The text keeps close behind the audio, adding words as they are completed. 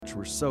Church.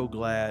 We're so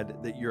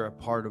glad that you're a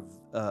part of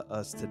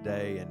us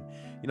today.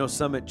 And,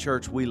 Summit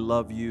Church, we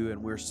love you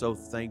and we're so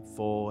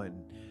thankful.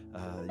 And,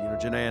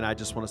 Janae and I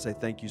just want to say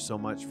thank you so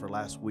much for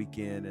last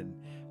weekend and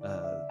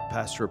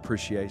pastor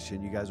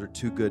appreciation. You guys are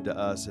too good to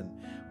us. And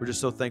we're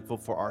just so thankful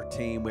for our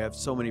team. We have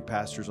so many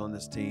pastors on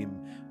this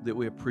team that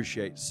we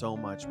appreciate so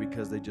much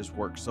because they just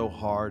work so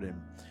hard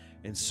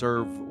and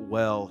serve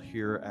well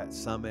here at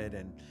Summit.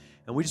 And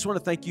we just want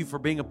to thank you for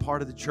being a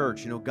part of the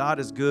church. God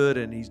is good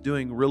and He's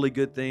doing really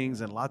good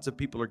things, and lots of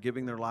people are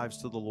giving their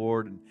lives to the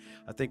Lord. And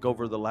I think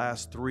over the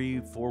last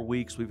 3-4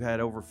 weeks, we've had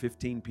over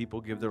 15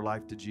 people give their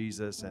life to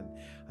Jesus, and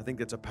I think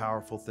that's a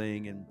powerful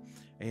thing.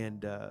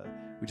 And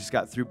we just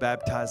got through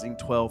baptizing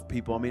 12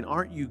 people. I mean,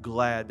 aren't you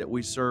glad that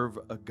we serve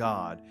a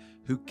God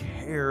who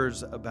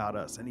cares about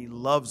us, and He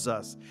loves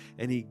us,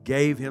 and He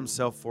gave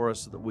Himself for us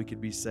so that we could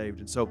be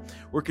saved? And so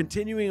we're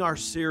continuing our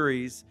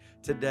series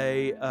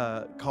today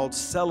called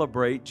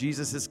Celebrate,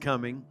 Jesus is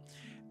Coming.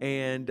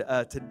 And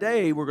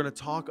today we're going to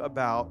talk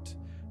about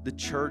the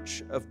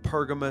church of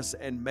Pergamos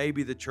and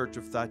maybe the church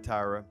of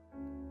Thyatira.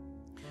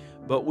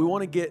 But we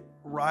want to get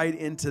right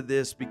into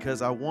this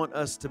because I want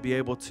us to be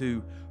able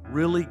to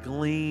really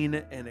glean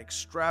and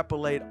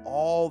extrapolate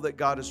all that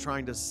God is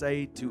trying to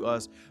say to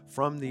us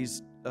from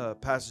these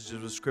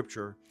passages of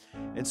Scripture.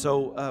 And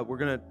so we're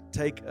going to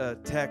take a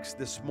text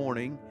this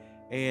morning,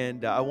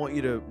 and I want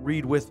you to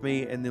read with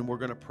me, and then we're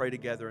going to pray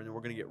together, and then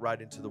we're going to get right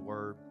into the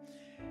Word.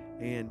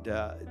 And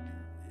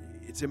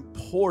it's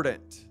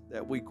important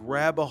that we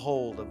grab a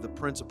hold of the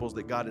principles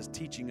that God is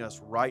teaching us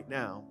right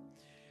now.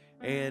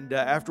 And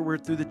after we're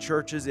through the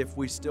churches, if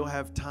we still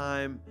have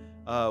time,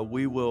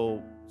 we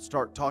will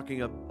start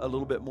talking a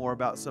little bit more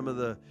about some of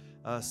the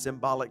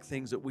symbolic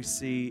things that we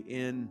see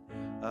in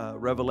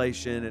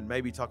Revelation, and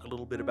maybe talk a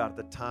little bit about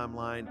the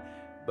timeline.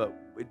 But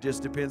it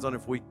just depends on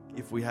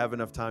if we have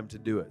enough time to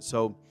do it.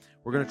 So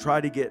we're going to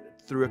try to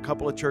get through a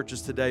couple of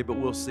churches today, but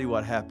we'll see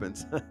what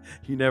happens.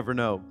 You never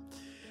know.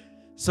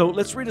 So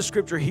let's read a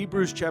scripture,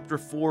 Hebrews chapter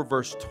 4,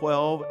 verse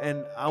 12.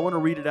 And I want to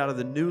read it out of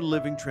the New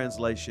Living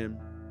Translation.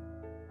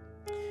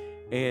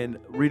 And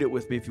read it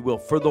with me if you will.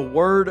 For the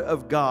word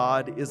of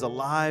God is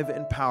alive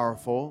and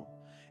powerful.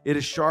 It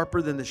is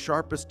sharper than the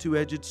sharpest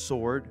two-edged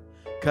sword,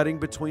 cutting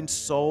between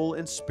soul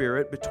and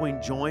spirit,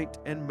 between joint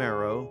and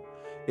marrow.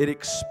 It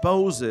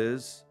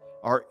exposes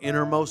our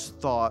innermost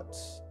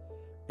thoughts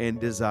and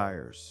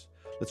desires.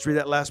 Let's read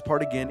that last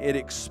part again. It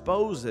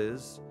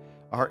exposes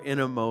our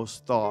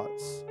innermost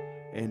thoughts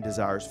and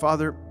desires.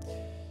 Father,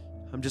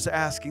 I'm just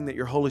asking that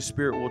your Holy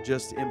Spirit will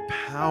just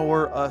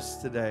empower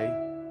us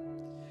today.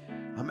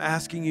 I'm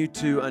asking you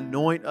to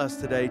anoint us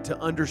today to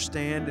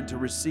understand and to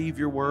receive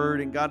your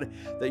word. And God,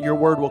 that your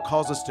word will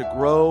cause us to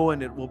grow,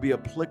 and it will be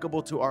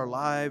applicable to our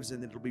lives,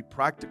 and it will be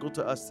practical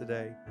to us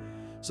today,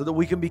 so that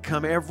we can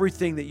become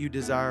everything that you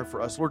desire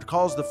for us. Lord,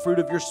 cause the fruit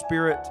of your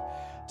Spirit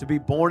to be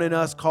born in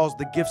us. Cause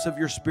the gifts of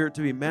your Spirit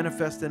to be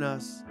manifest in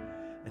us.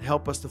 And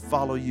help us to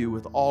follow you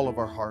with all of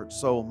our heart,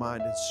 soul,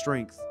 mind, and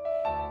strength.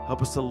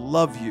 Help us to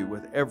love you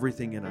with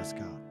everything in us,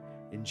 God.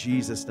 In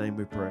Jesus' name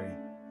we pray.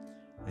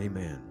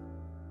 Amen.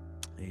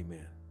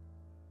 Amen.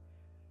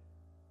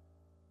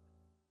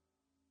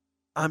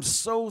 I'm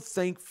so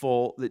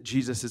thankful that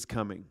Jesus is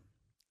coming.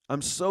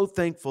 I'm so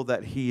thankful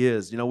that He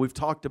is. We've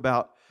talked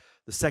about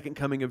the second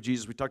coming of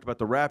Jesus. We talked about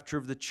the rapture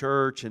of the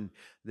church, and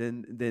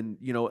then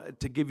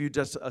to give you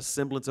just a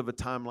semblance of a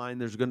timeline,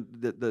 there's going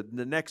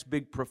the next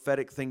big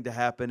prophetic thing to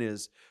happen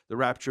is the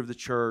rapture of the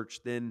church,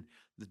 then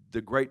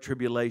the great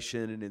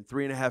tribulation, and in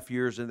 3.5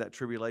 years in that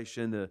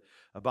tribulation, the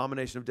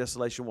abomination of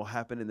desolation will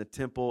happen in the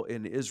temple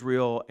in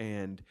Israel,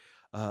 and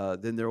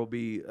then there will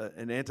be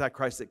an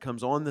antichrist that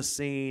comes on the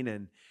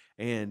scene,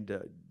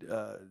 and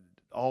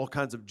all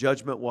kinds of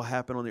judgment will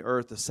happen on the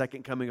earth, the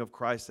second coming of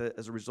Christ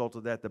as a result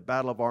of that, the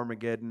battle of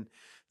Armageddon,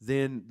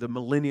 then the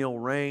millennial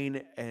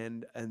reign,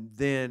 and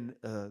then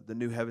the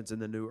new heavens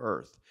and the new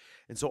earth.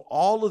 And so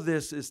all of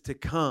this is to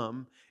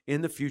come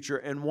in the future,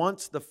 and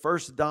once the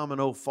first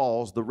domino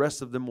falls, the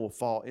rest of them will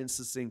fall in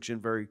succession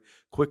very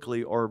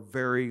quickly or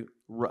very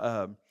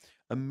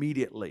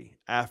immediately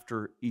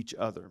after each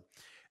other.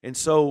 And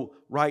so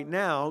right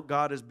now,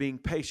 God is being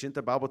patient.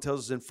 The Bible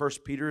tells us in 1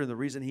 Peter, and the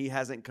reason He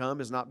hasn't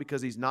come is not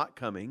because He's not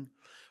coming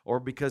or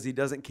because He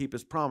doesn't keep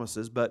His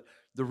promises, but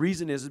the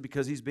reason is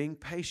because He's being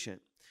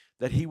patient,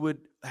 that He would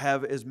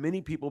have as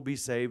many people be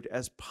saved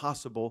as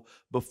possible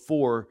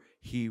before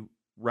He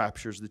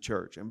raptures the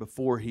church and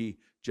before He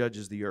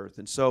judges the earth.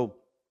 And so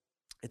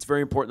it's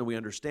very important that we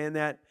understand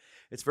that.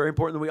 It's very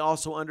important that we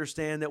also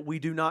understand that we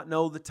do not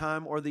know the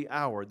time or the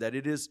hour, that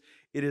it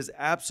is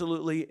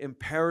absolutely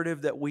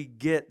imperative that we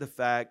get the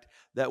fact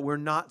that we're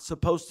not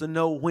supposed to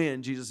know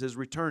when Jesus is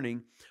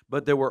returning,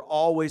 but that we're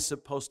always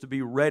supposed to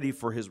be ready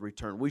for His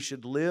return. We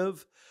should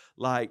live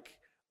like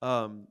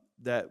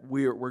that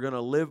we're going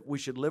to live. We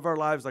should live our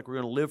lives like we're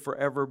going to live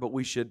forever, but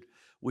we should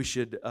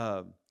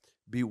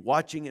be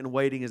watching and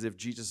waiting as if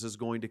Jesus is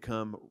going to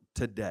come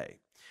today.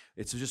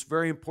 It's just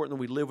very important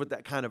that we live with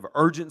that kind of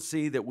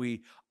urgency, that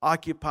we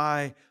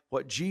occupy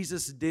what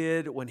Jesus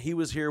did when He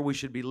was here. We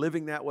should be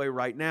living that way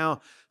right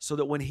now so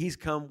that when He's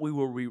come, we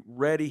will be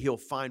ready. He'll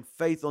find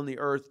faith on the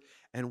earth,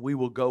 and we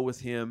will go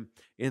with Him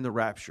in the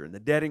rapture. And the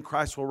dead in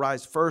Christ will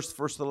rise first.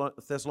 1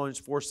 Thessalonians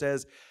 4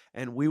 says,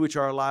 and we which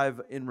are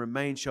alive and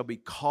remain shall be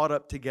caught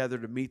up together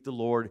to meet the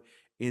Lord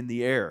in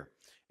the air.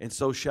 And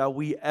so shall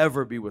we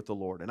ever be with the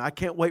Lord. And I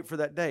can't wait for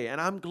that day.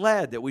 And I'm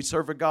glad that we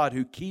serve a God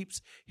who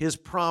keeps His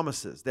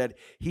promises, that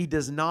He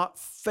does not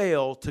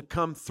fail to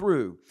come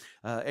through.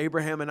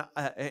 Abraham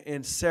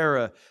and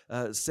Sarah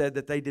said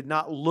that they did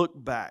not look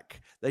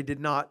back. They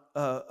did not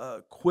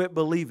quit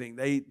believing.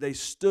 They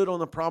stood on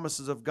the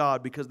promises of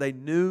God because they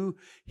knew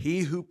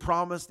He who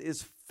promised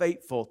is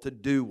faithful to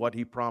do what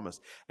He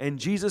promised. And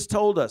Jesus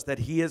told us that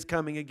He is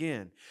coming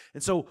again.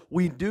 And so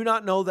we do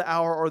not know the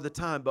hour or the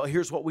time, but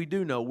here's what we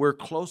do know. We're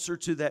closer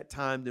to that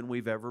time than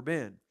we've ever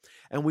been.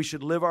 And we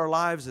should live our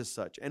lives as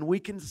such. And we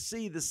can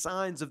see the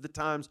signs of the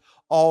times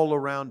all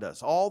around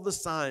us. All the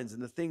signs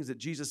and the things that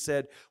Jesus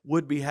said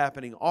would be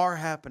happening are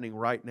happening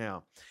right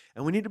now.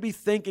 And we need to be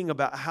thinking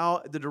about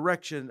how the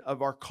direction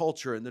of our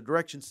culture and the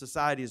direction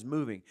society is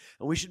moving.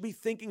 And we should be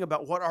thinking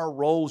about what our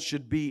roles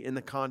should be in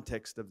the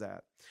context of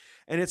that.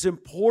 And it's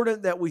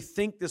important that we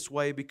think this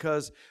way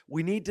because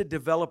we need to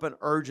develop an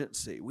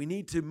urgency. We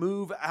need to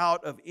move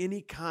out of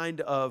any kind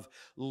of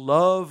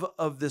love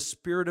of the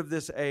spirit of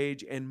this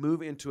age and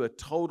move into a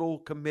total,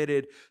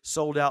 committed,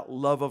 sold-out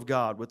love of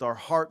God with our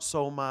heart,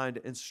 soul, mind,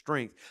 and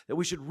strength. That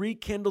we should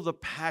rekindle the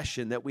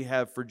passion that we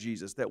have for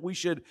Jesus. That we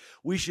should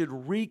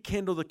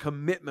rekindle the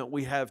commitment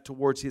we have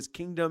towards His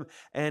kingdom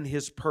and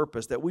His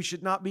purpose. That we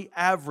should not be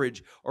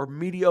average or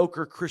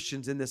mediocre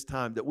Christians in this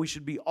time. That we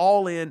should be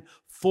all in,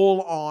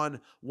 full on,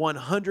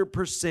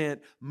 100%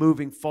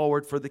 moving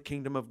forward for the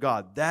kingdom of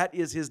God. That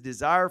is His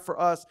desire for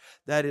us.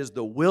 That is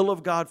the will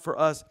of God for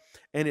us.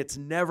 And it's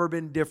never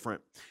been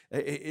different.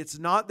 It's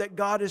not that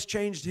God has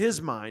changed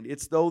His mind.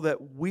 It's though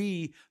that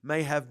we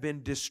may have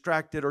been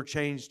distracted or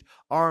changed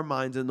our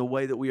minds in the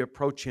way that we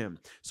approach Him.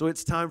 So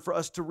it's time for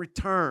us to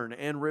return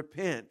and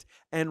repent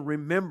and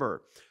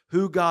remember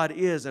who God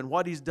is and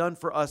what He's done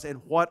for us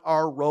and what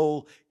our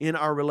role in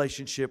our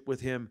relationship with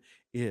Him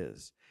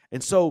is.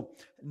 And so,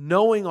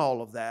 knowing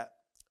all of that,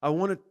 I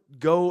want to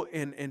go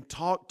and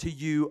talk to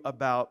you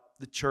about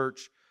the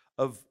church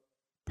of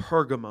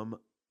Pergamum.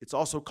 It's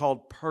also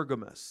called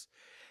Pergamos.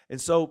 And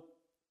so,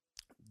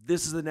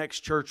 this is the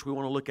next church we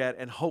want to look at,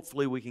 and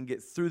hopefully we can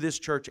get through this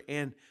church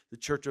and the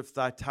church of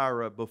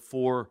Thyatira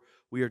before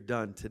we are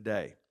done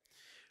today.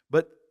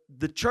 But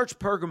the church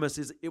Pergamos,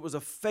 it was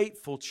a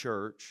faithful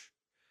church,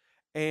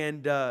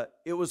 and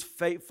it was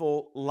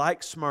faithful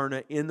like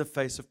Smyrna in the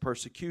face of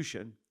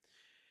persecution.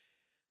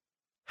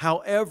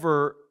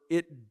 However,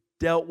 it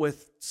dealt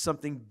with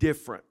something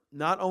different.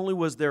 Not only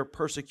was there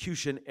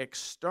persecution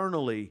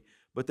externally,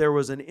 but there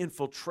was an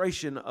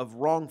infiltration of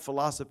wrong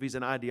philosophies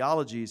and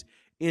ideologies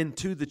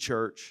into the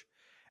church.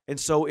 And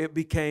so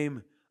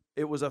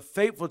it was a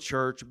faithful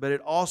church, but it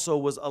also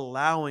was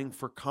allowing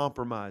for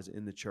compromise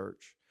in the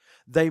church.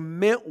 They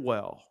meant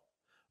well,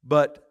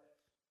 but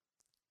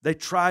they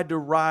tried to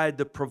ride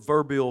the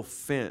proverbial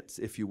fence,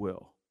 if you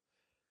will.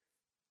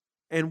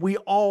 And we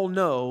all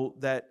know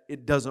that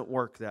it doesn't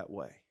work that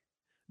way.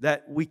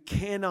 That we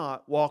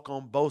cannot walk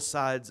on both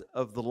sides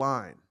of the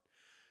line.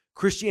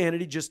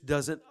 Christianity just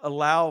doesn't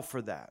allow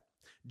for that.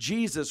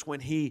 Jesus, when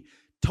He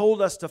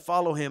told us to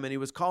follow Him and He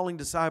was calling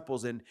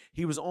disciples and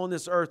He was on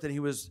this earth and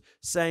He was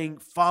saying,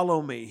 follow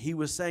me. He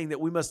was saying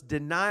that we must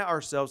deny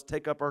ourselves,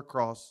 take up our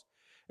cross,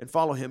 and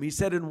follow Him. He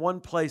said in one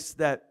place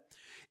that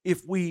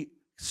if we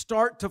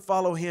start to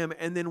follow Him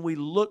and then we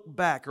look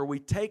back, or we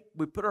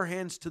put our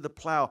hands to the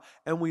plow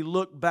and we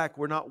look back,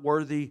 we're not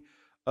worthy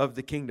of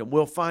the kingdom.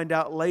 We'll find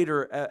out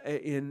later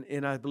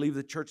in I believe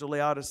the church of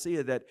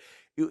Laodicea that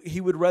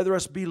He would rather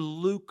us be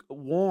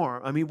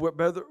lukewarm. I mean,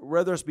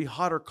 rather us be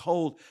hot or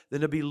cold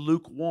than to be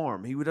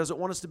lukewarm. He doesn't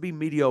want us to be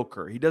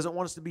mediocre. He doesn't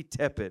want us to be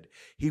tepid.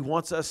 He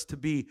wants us to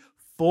be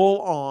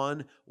full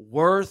on,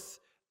 worth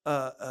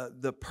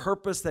the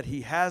purpose that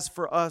He has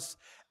for us,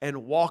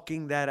 and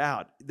walking that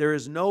out. There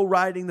is no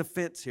riding the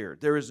fence here.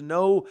 There is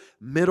no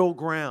middle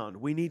ground.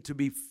 We need to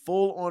be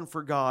full on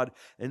for God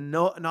and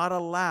not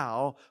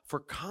allow for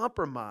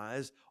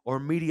compromise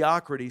or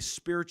mediocrity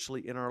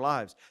spiritually in our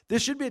lives.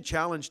 This should be a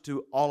challenge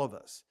to all of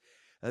us.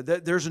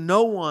 There's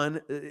no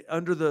one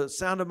under the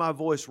sound of my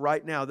voice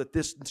right now that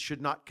this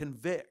should not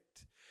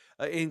convict,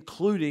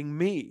 including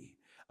me.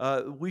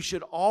 We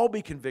should all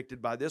be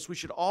convicted by this. We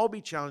should all be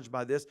challenged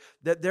by this,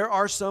 that there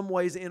are some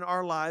ways in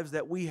our lives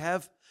that we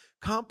have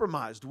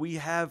compromised. We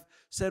have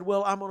said,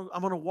 well, I'm going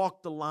to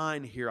walk the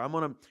line here. I'm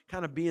going to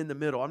kind of be in the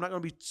middle. I'm not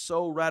going to be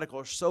so radical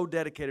or so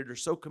dedicated or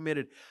so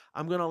committed.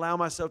 I'm going to allow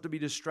myself to be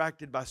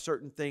distracted by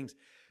certain things.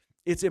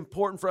 It's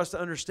important for us to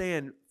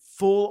understand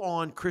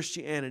full-on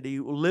Christianity,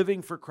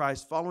 living for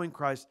Christ, following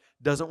Christ,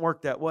 doesn't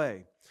work that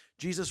way.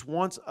 Jesus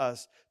wants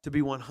us to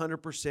be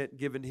 100%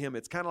 given to Him.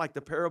 It's kind of like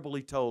the parable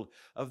He told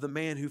of the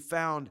man who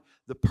found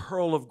the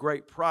pearl of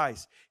great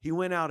price. He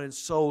went out and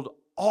sold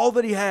all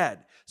that he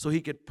had so he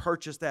could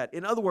purchase that.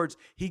 In other words,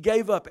 he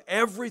gave up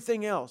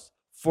everything else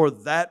for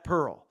that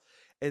pearl.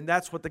 And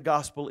that's what the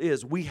gospel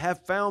is. We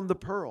have found the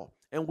pearl,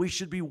 and we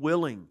should be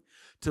willing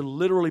to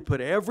literally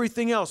put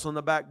everything else on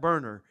the back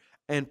burner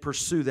and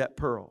pursue that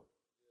pearl.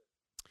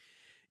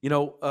 You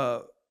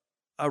know,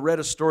 I read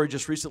a story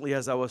just recently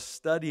as I was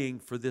studying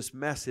for this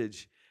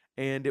message,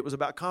 and it was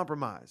about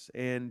compromise.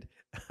 And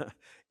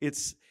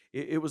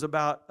it was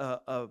about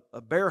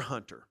a bear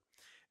hunter.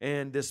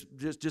 And this,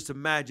 just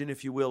imagine,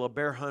 if you will, a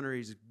bear hunter.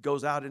 He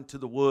goes out into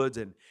the woods,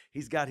 and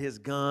he's got his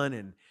gun,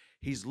 and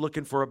he's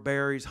looking for a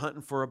bear. He's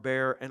hunting for a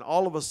bear. And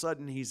all of a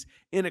sudden, he's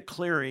in a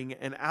clearing,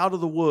 and out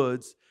of the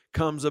woods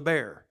comes a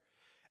bear.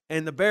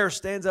 And the bear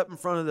stands up in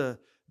front of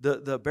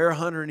the bear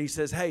hunter, and he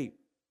says, "Hey,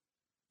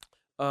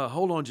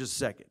 hold on just a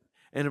second."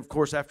 And of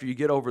course, after you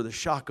get over the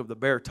shock of the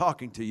bear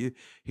talking to you,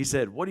 he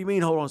said, "What do you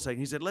mean, hold on a second?"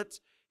 He said,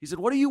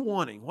 "What are you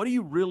wanting? What do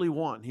you really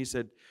want?" He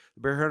said,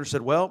 the bear hunter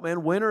said, "Well,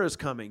 man, winter is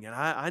coming, and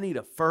I need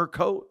a fur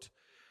coat."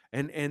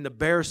 And the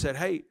bear said,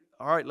 "Hey,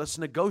 all right, let's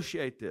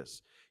negotiate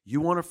this.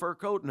 You want a fur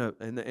coat?"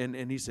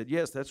 And he said,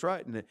 "Yes, that's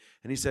right." And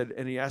he said,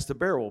 and he asked the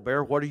bear, "Well,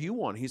 bear, what do you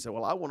want?" He said,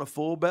 "Well, I want a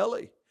full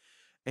belly."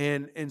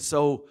 And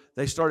so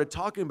they started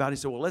talking about it.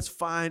 He said, "Well, let's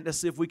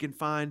see if we can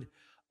find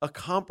a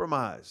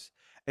compromise."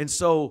 And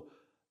so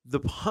the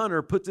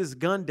hunter puts his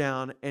gun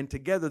down, and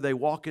together they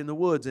walk in the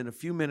woods. And a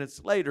few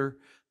minutes later,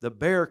 the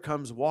bear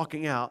comes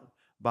walking out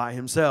by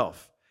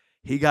himself.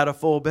 He got a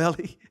full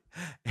belly,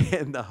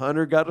 and the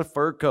hunter got a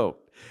fur coat.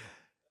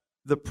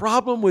 The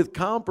problem with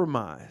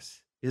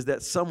compromise is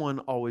that someone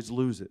always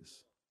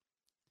loses.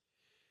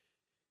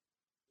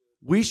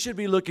 We should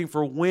be looking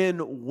for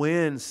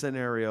win-win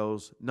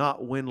scenarios,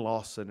 not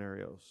win-loss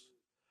scenarios.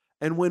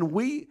 And when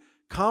we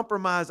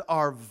compromise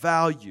our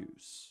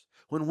values,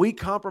 when we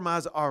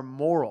compromise our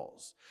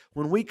morals,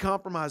 when we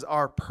compromise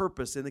our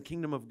purpose in the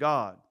kingdom of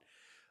God,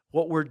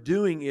 what we're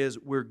doing is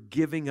we're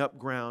giving up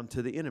ground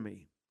to the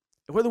enemy.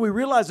 And whether we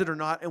realize it or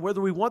not, and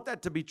whether we want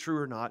that to be true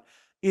or not,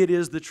 it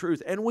is the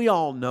truth. And we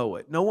all know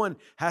it. No one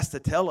has to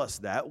tell us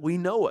that. We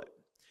know it.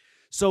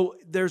 So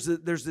there's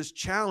this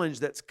challenge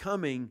that's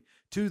coming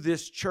to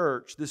this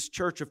church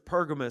of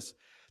Pergamos,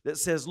 that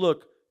says,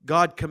 look,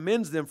 God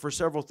commends them for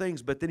several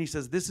things, but then he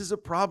says, this is a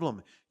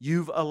problem.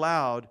 You've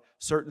allowed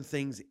certain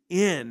things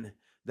in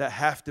that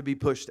have to be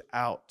pushed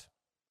out.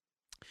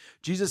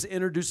 Jesus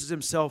introduces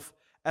himself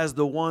as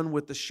the one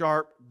with the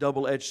sharp,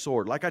 double-edged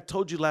sword. Like I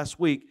told you last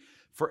week,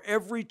 for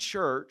every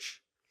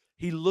church,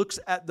 he looks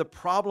at the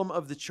problem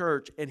of the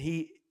church, and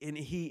he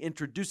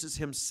introduces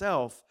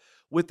himself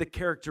with the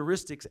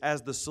characteristics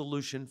as the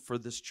solution for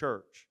this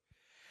church.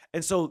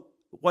 And so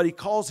what he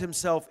calls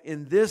himself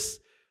in this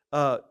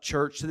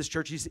church,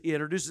 he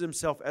introduces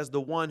himself as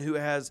the one who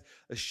has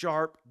a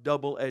sharp,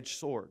 double-edged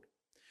sword.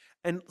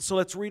 And so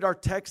let's read our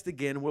text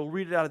again. We'll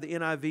read it out of the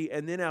NIV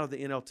and then out of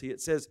the NLT.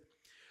 It says,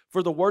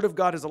 "For the word of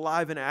God is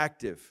alive and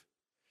active."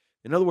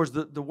 In other words,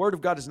 the word of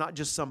God is not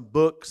just some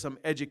book, some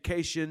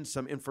education,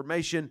 some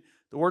information.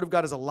 The word of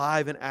God is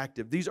alive and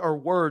active. These are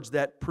words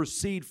that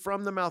proceed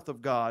from the mouth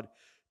of God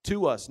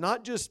to us,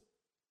 not just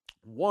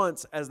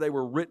once as they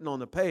were written on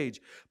the page,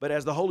 but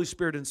as the Holy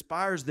Spirit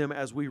inspires them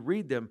as we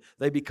read them,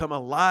 they become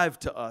alive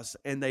to us,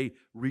 and they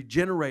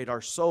regenerate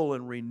our soul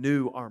and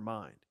renew our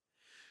mind.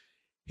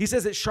 He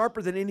says it's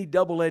sharper than any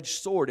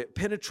double-edged sword. It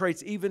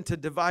penetrates even to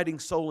dividing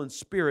soul and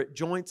spirit,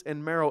 joints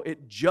and marrow.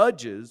 It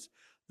judges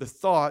the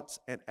thoughts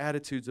and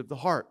attitudes of the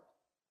heart.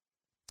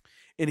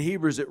 In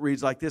Hebrews, it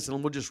reads like this,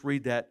 and we'll just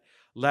read that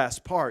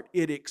last part.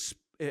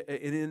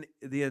 In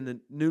the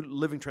New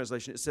Living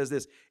Translation, it says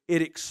this: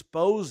 it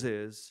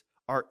exposes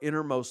our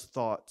innermost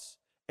thoughts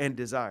and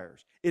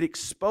desires. It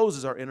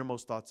exposes our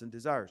innermost thoughts and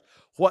desires.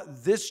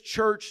 What this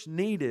church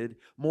needed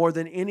more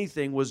than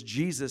anything was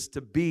Jesus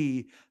to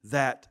be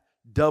that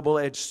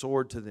double-edged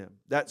sword to them.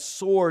 That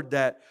sword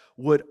that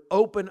would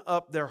open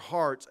up their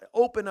hearts,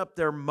 open up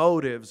their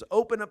motives,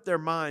 open up their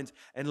minds,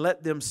 and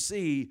let them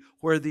see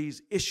where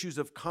these issues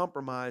of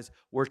compromise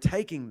were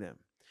taking them.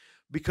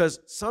 Because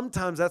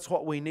sometimes that's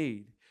what we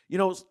need. You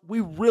know,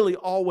 we really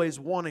always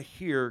want to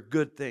hear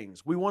good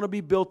things. We want to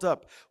be built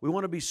up. We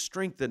want to be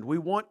strengthened. We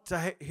want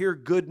to hear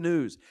good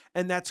news.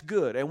 And that's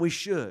good, and we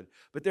should.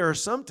 But there are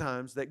some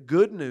times that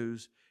good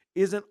news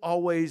isn't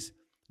always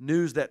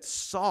news that's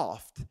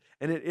soft,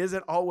 and it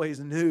isn't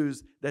always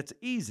news that's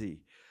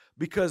easy.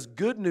 Because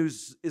good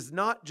news is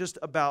not just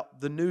about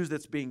the news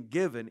that's being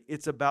given.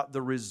 It's about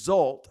the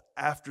result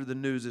after the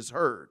news is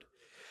heard.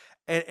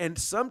 And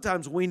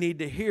sometimes we need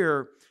to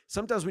hear,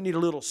 sometimes we need a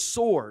little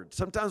sword.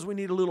 Sometimes we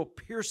need a little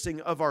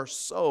piercing of our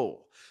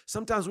soul.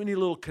 Sometimes we need a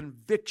little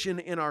conviction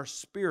in our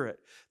spirit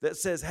that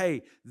says,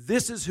 hey,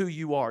 this is who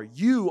you are.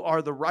 You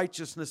are the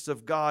righteousness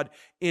of God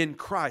in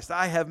Christ.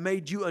 I have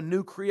made you a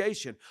new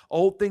creation.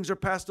 Old things are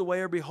passed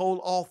away, or behold,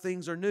 all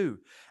things are new.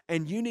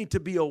 And you need to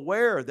be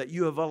aware that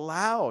you have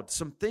allowed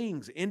some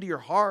things into your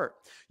heart.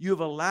 You have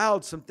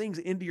allowed some things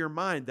into your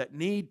mind that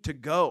need to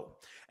go.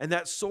 And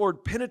that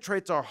sword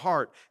penetrates our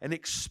heart and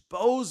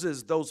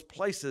exposes those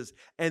places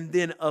and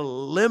then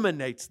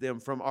eliminates them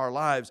from our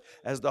lives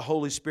as the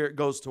Holy Spirit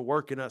goes to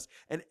work in us.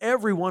 And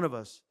every one of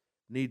us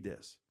need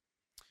this.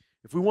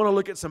 If we want to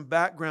look at some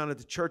background at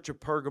the church of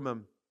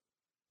Pergamum,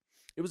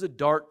 it was a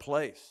dark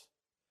place.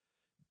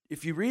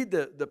 If you read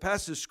the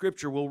passage of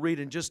Scripture we'll read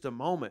in just a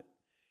moment,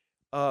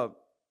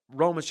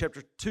 Romans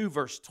chapter 2,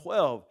 verse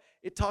 12,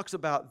 it talks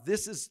about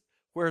this is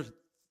where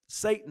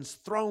Satan's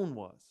throne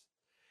was.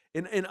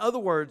 In other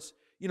words,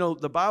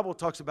 the Bible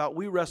talks about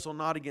we wrestle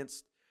not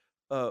against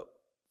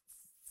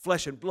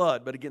flesh and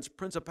blood, but against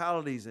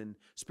principalities and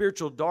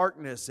spiritual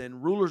darkness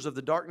and rulers of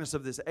the darkness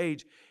of this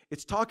age.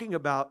 It's talking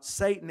about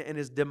Satan and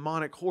his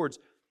demonic hordes.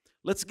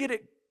 Let's get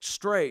it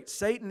straight.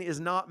 Satan is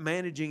not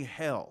managing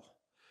hell.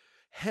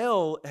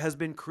 Hell has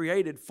been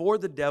created for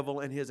the devil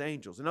and his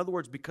angels. In other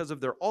words, because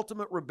of their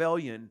ultimate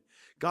rebellion,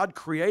 God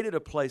created a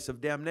place of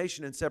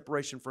damnation and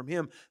separation from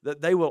Him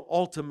that they will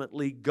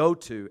ultimately go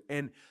to.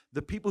 And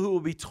the people who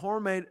will be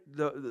tormented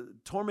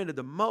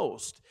the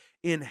most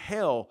in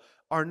hell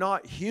are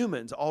not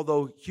humans,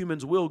 although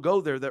humans will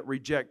go there that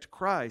reject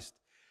Christ.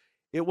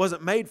 It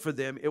wasn't made for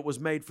them. It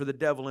was made for the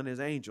devil and his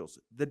angels.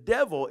 The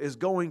devil is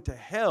going to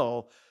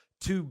hell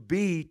to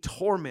be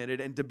tormented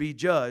and to be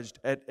judged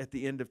at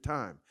the end of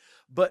time.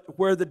 But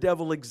where the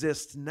devil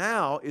exists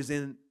now is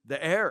in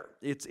the air.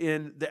 It's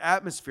in the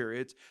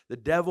atmosphere. The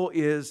devil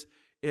is,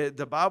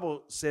 the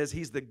Bible says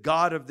he's the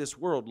god of this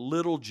world,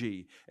 little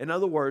g. In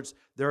other words,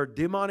 there are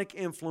demonic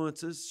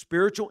influences,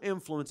 spiritual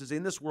influences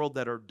in this world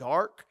that are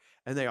dark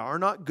and they are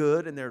not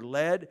good, and they're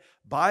led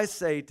by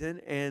Satan,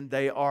 and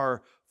they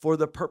are for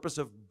the purpose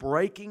of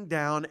breaking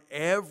down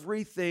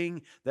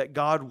everything that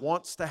God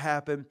wants to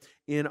happen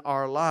in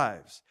our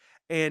lives.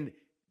 And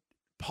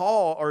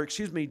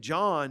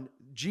John,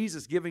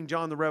 Jesus giving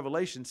John the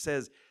revelation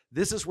says,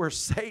 this is where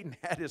Satan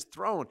had his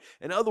throne.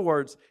 In other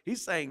words,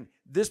 he's saying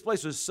this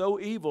place was so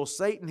evil,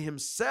 Satan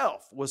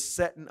himself was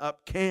setting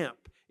up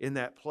camp in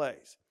that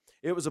place.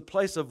 It was a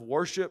place of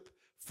worship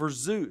for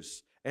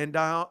Zeus and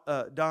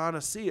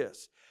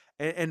Dionysius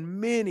and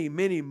many,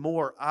 many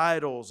more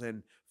idols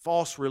and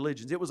false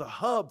religions. It was a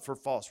hub for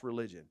false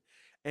religion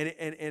and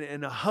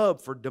a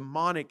hub for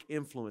demonic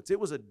influence. It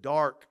was a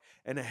dark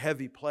and a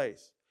heavy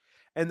place.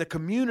 And the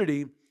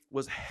community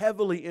was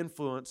heavily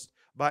influenced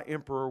by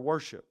emperor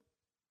worship.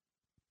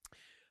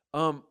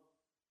 Now,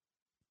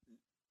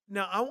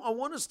 I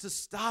want us to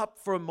stop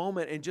for a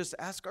moment and just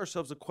ask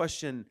ourselves a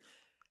question.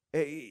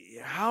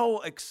 How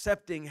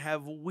accepting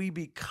have we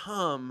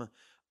become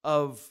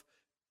of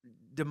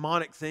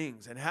demonic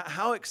things? And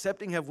how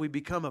accepting have we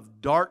become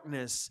of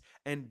darkness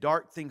and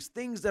dark things?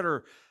 Things that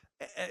are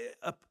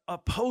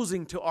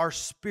opposing to our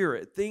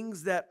spirit.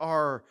 Things that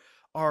are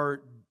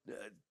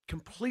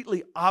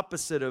completely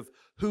opposite of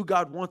who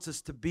God wants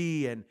us to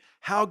be and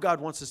how God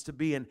wants us to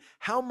be, and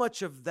how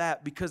much of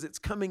that, because it's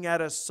coming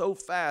at us so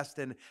fast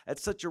and at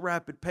such a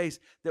rapid pace,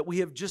 that we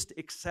have just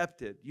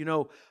accepted.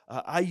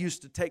 I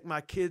used to take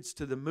my kids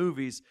to the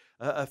movies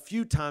a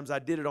few times. I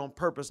did it on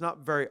purpose, not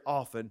very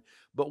often,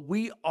 but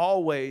we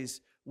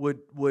always would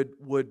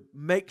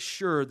make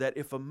sure that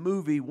if a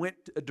movie went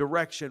a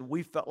direction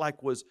we felt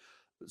like was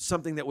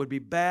something that would be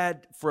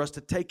bad for us to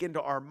take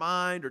into our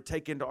mind or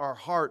take into our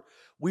heart,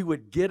 we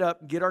would get up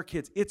and get our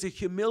kids. It's a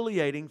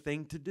humiliating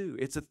thing to do.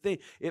 It's a thing.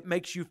 It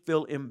makes you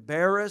feel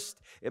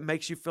embarrassed. It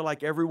makes you feel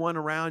like everyone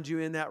around you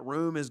in that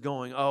room is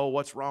going, oh,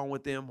 what's wrong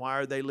with them? Why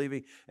are they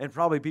leaving? And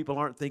probably people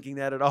aren't thinking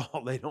that at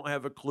all. They don't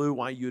have a clue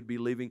why you'd be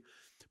leaving.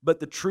 But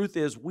the truth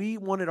is, we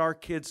wanted our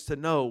kids to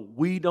know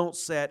we don't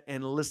sit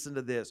and listen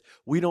to this.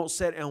 We don't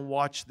sit and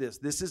watch this.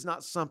 This is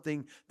not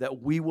something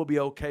that we will be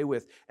okay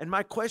with. And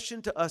my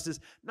question to us is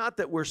not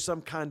that we're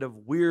some kind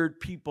of weird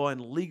people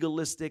and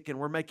legalistic and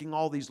we're making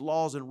all these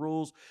laws and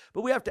rules,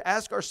 but we have to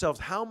ask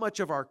ourselves how much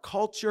of our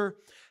culture,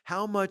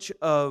 how much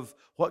of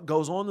what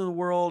goes on in the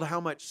world,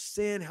 how much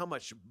sin, how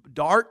much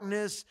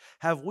darkness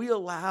have we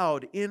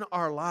allowed in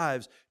our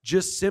lives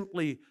just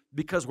simply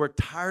because we're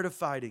tired of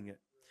fighting it?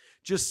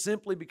 Just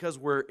simply because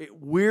we're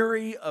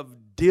weary of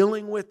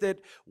dealing with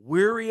it,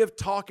 weary of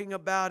talking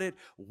about it,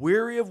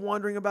 weary of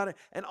wondering about it,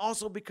 and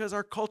also because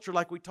our culture,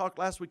 like we talked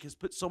last week, has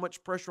put so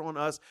much pressure on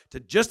us to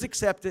just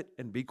accept it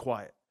and be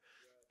quiet.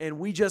 And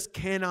we just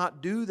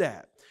cannot do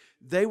that.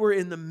 They were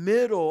in the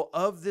middle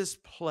of this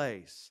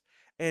place,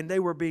 and they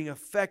were being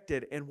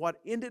affected. And what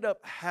ended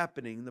up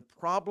happening, the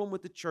problem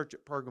with the church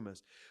at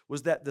Pergamos,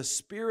 was that the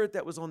spirit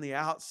that was on the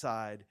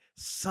outside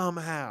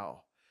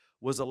somehow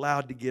was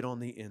allowed to get on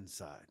the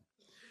inside.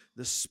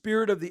 The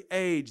spirit of the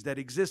age that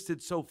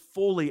existed so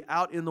fully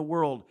out in the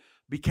world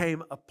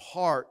became a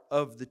part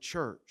of the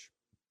church.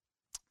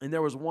 And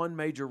there was one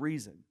major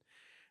reason.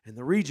 And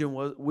the reason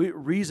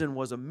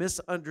was a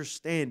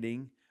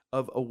misunderstanding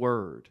of a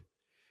word.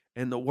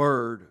 And the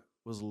word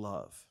was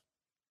love.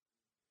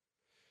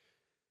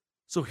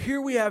 So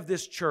here we have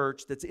this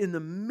church that's in the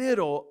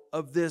middle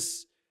of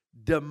this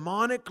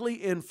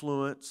demonically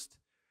influenced,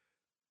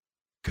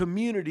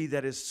 community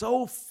that is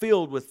so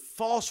filled with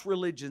false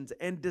religions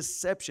and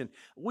deception.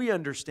 We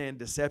understand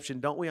deception,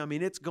 don't we? I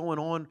mean, it's going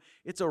on.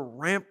 It's a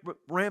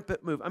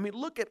rampant move. I mean,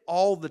 look at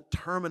all the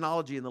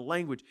terminology and the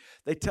language.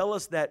 They tell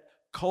us that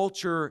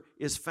culture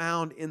is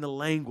found in the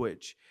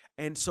language.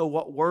 And so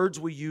what words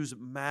we use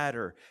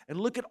matter. And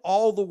look at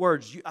all the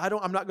words.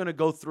 I'm not going to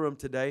go through them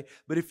today,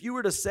 but if you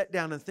were to sit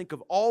down and think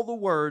of all the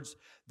words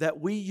that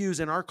we use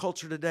in our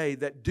culture today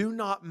that do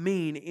not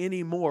mean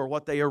anymore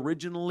what they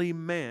originally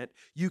meant,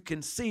 you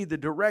can see the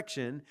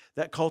direction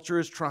that culture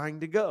is trying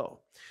to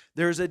go.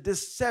 There's a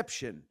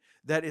deception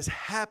that is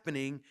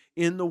happening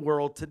in the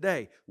world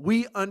today.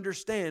 We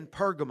understand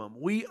Pergamum.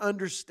 We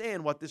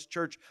understand what this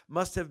church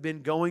must have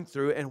been going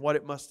through and what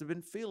it must have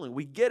been feeling.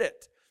 We get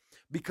it,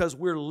 because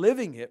we're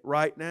living it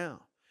right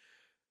now.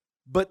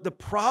 But the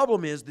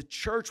problem is the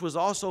church was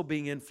also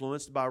being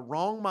influenced by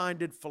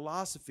wrong-minded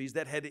philosophies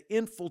that had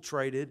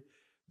infiltrated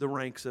the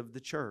ranks of the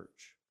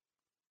church.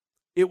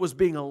 It was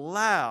being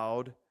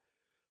allowed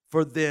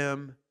for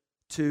them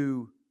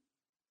to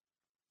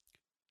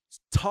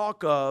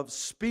talk of,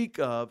 speak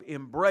of,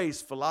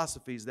 embrace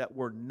philosophies that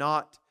were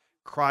not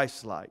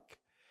Christ-like.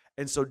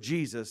 And so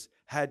Jesus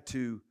had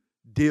to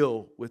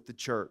deal with the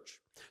church.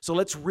 So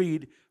let's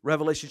read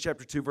Revelation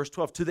chapter 2, verse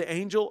 12. To the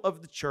angel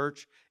of the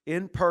church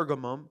in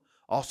Pergamum,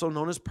 also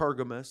known as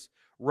Pergamus,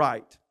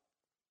 write,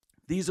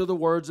 these are the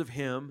words of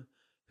him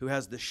who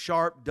has the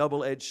sharp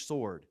double-edged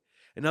sword.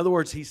 In other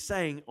words, he's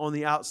saying on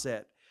the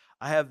outset,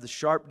 I have the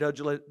sharp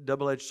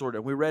double-edged sword.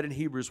 And we read in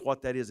Hebrews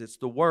what that is. It's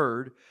the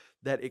word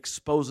that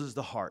exposes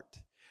the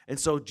heart. And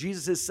so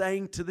Jesus is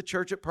saying to the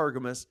church at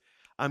Pergamus,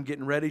 I'm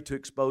getting ready to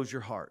expose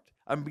your heart.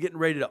 I'm getting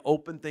ready to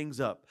open things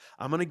up.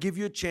 I'm going to give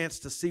you a chance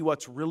to see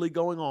what's really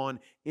going on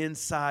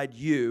inside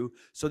you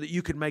so that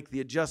you can make the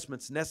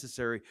adjustments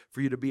necessary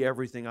for you to be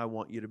everything I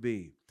want you to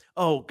be.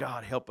 Oh,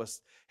 God, help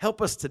us.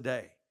 Help us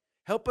today.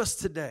 Help us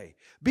today.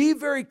 Be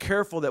very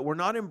careful that we're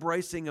not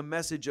embracing a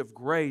message of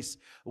grace.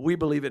 We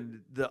believe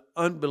in the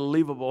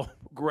unbelievable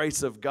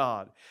grace of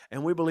God.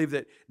 And we believe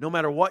that no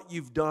matter what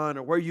you've done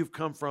or where you've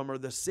come from or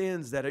the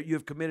sins that you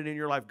have committed in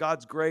your life,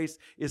 God's grace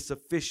is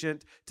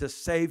sufficient to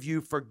save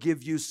you,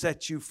 forgive you,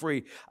 set you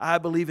free. I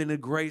believe in a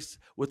grace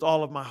with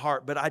all of my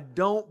heart, but I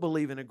don't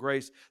believe in a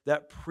grace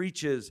that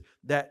preaches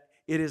that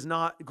it is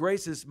not,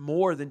 grace is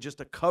more than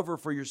just a cover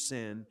for your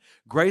sin.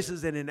 Grace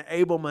is an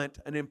enablement,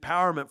 an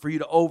empowerment for you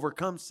to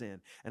overcome sin.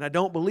 And I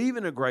don't believe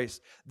in a grace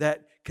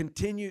that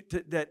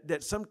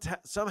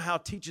somehow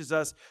teaches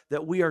us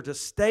that we are to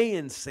stay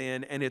in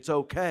sin and it's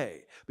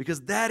okay.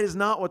 Because that is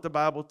not what the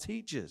Bible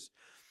teaches.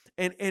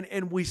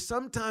 And we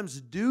sometimes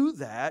do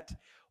that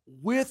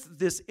with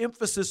this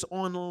emphasis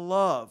on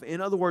love. In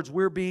other words,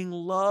 we're being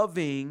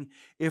loving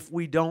if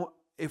we don't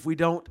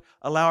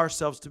allow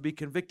ourselves to be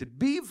convicted.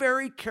 Be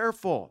very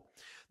careful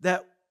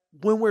that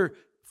when we're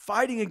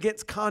fighting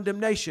against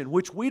condemnation,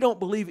 which we don't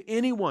believe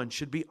anyone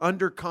should be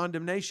under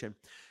condemnation.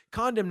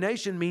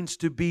 Condemnation means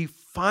to be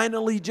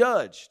finally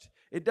judged.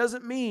 It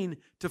doesn't mean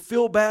to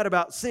feel bad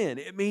about sin.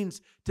 It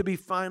means to be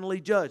finally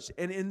judged.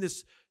 And in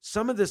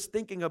some of this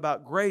thinking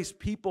about grace,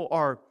 people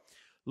are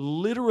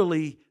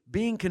literally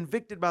being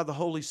convicted by the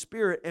Holy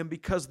Spirit, and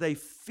because they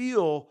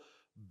feel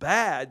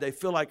bad, they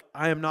feel like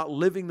I am not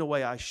living the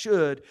way I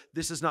should.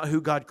 This is not who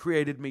God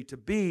created me to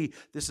be.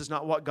 This is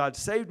not what God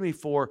saved me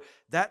for.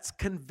 That's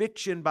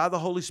conviction by the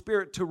Holy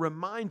Spirit to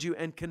remind you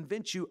and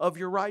convince you of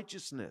your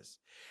righteousness.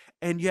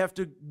 And you have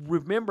to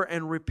remember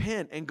and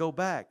repent and go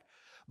back.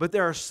 But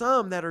there are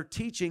some that are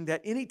teaching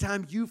that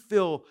anytime you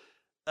feel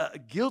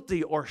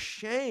guilty or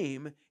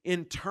shame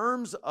in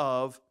terms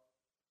of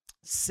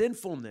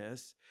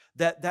sinfulness,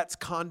 that's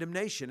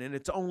condemnation, and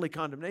it's only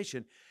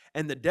condemnation.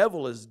 And the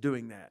devil is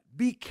doing that.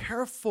 Be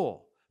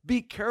careful.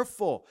 Be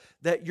careful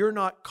that you're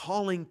not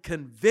calling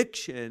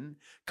conviction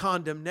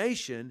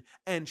condemnation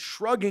and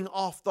shrugging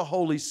off the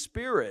Holy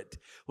Spirit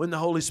when the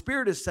Holy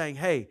Spirit is saying,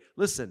 hey,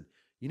 listen,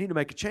 you need to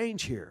make a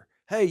change here.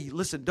 Hey,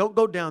 listen, don't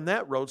go down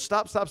that road.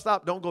 Stop.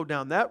 Don't go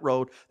down that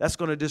road. That's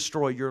going to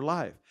destroy your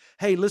life.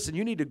 Hey, listen,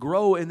 you need to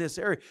grow in this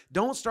area.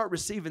 Don't start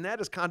receiving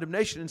that as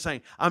condemnation and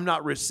saying, I'm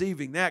not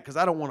receiving that because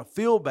I don't want to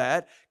feel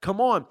bad.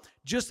 Come on,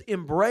 just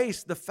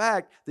embrace the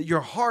fact that your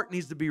heart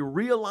needs to be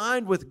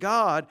realigned with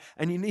God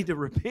and you need to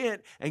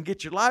repent and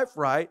get your life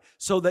right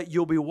so that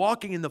you'll be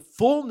walking in the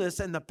fullness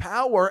and the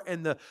power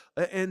and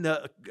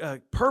the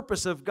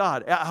purpose of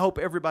God. I hope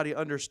everybody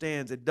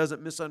understands and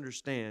doesn't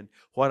misunderstand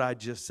what I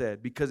just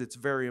said, because it's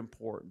very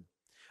important.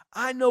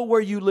 I know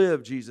where you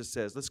live, Jesus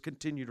says. Let's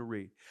continue to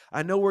read.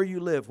 I know where you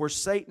live, where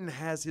Satan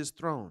has his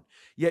throne,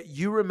 yet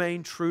you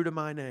remain true to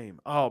my name.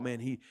 Oh man,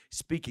 he's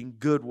speaking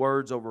good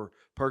words over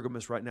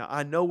Pergamus right now.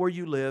 I know where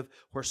you live,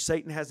 where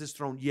Satan has his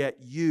throne, yet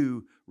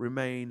you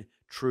remain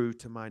true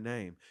to my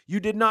name. You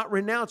did not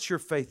renounce your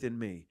faith in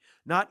me,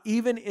 not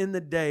even in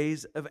the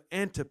days of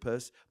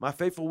Antipas, my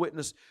faithful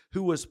witness,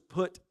 who was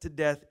put to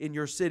death in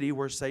your city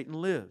where Satan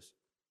lives.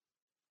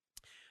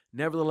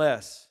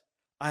 Nevertheless,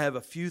 I have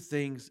a few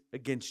things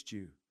against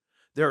you.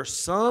 There are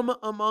some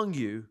among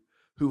you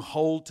who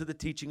hold to the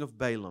teaching of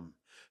Balaam,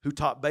 who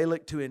taught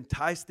Balak to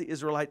entice the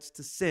Israelites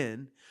to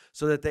sin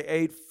so that they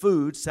ate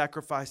food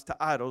sacrificed to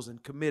idols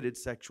and committed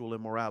sexual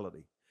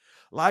immorality.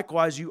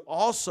 Likewise, you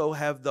also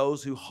have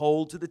those who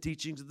hold to the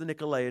teachings of the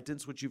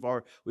Nicolaitans, which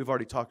we've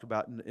already talked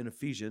about in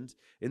Ephesians,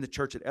 in the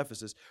church at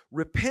Ephesus.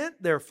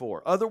 Repent,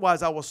 therefore,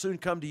 otherwise I will soon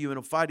come to you and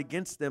will fight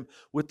against them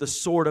with the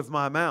sword of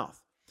my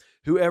mouth.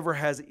 Whoever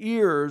has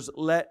ears,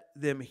 let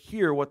them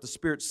hear what the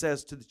Spirit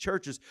says to the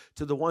churches.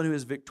 To the one who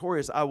is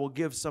victorious, I will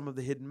give some of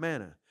the hidden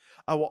manna.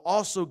 I will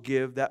also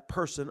give that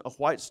person a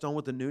white stone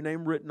with a new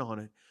name written on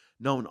it,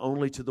 known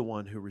only to the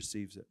one who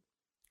receives it.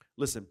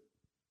 Listen.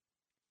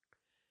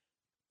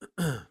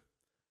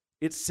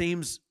 It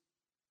seems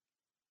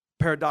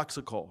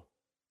paradoxical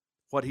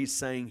what he's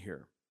saying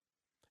here.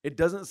 It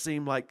doesn't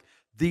seem like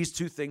these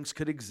two things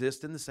could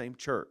exist in the same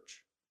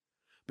church.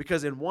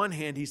 Because in one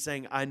hand, he's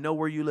saying, I know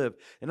where you live.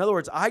 In other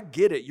words, I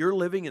get it. You're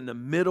living in the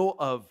middle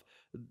of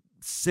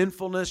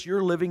sinfulness.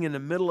 You're living in the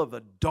middle of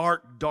a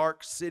dark,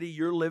 dark city.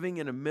 You're living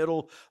in the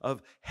middle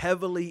of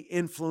heavily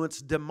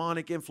influenced,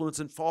 demonic influence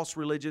and false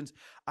religions.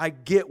 I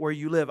get where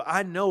you live.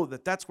 I know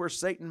that that's where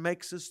Satan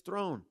makes his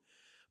throne.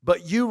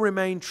 But you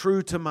remain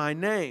true to my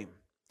name.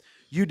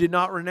 You did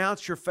not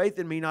renounce your faith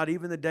in me, not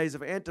even the days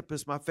of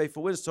Antipas, my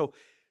faithful witness.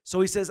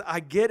 So he says, I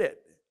get it,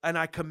 and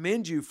I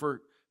commend you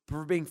for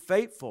being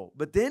faithful.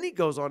 But then he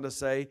goes on to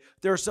say,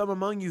 there are some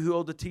among you who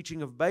hold the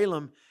teaching of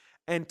Balaam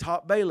and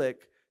taught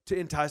Balak to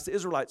entice the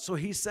Israelites. So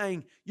he's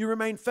saying, you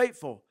remain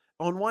faithful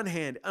on one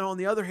hand, and on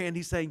the other hand,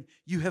 he's saying,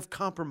 you have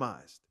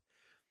compromised.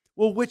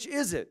 Well, which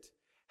is it?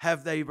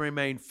 Have they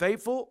remained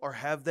faithful or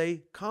have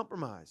they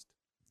compromised?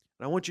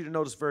 And I want you to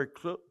notice very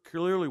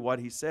clearly what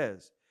he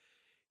says.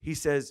 He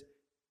says,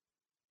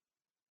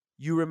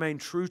 you remain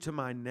true to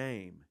my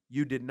name.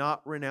 You did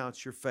not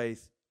renounce your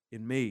faith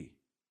in me.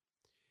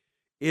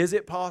 Is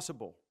it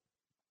possible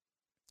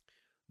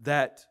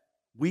that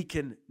we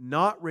can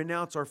not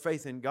renounce our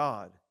faith in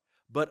God,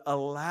 but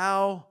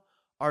allow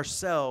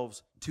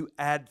ourselves to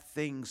add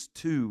things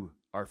to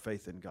our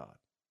faith in God?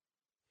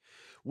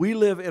 We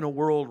live in a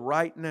world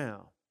right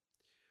now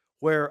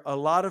where a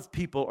lot of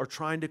people are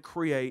trying to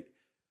create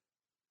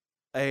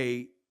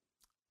a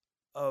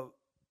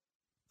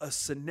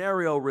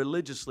scenario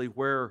religiously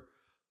where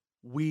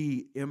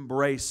we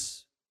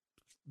embrace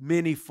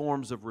many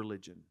forms of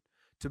religion,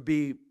 to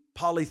be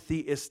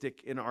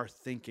polytheistic in our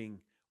thinking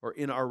or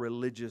in our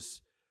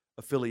religious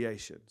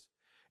affiliations.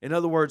 In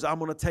other words, I'm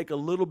going to take a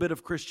little bit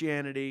of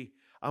Christianity,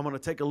 I'm going to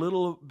take a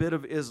little bit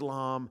of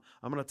Islam,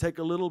 I'm going to take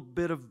a little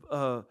bit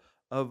of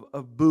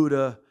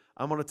Buddha,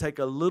 I'm going to take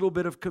a little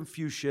bit of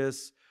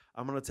Confucius,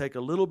 I'm going to take a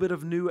little bit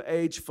of New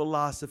Age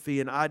philosophy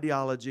and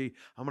ideology.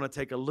 I'm going to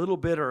take a little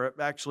bit, or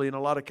actually in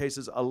a lot of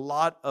cases, a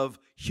lot of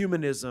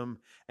humanism,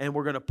 and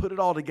we're going to put it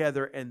all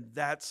together, and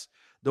that's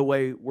the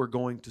way we're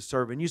going to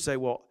serve. And you say,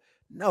 well,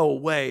 no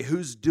way.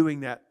 Who's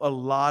doing that? A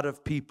lot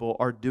of people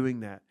are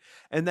doing that.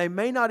 And they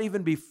may not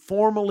even be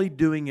formally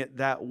doing it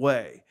that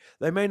way.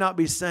 They may not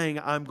be saying,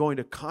 I'm going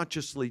to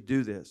consciously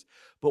do this.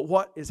 But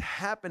what is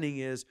happening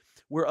is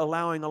we're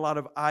allowing a lot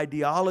of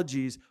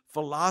ideologies,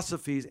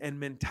 philosophies, and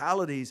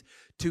mentalities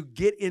to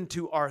get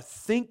into our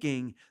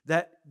thinking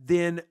that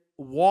then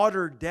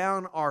water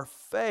down our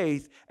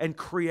faith and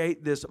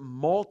create this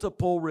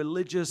multiple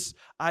religious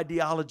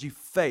ideology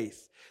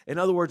faith. In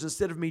other words,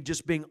 instead of me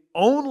just being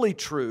only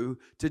true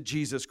to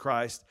Jesus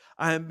Christ,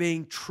 I am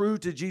being true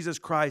to Jesus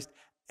Christ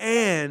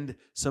and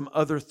some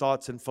other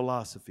thoughts and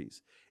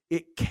philosophies.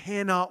 It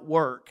cannot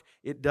work.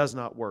 It does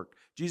not work.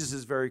 Jesus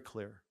is very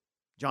clear.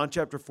 John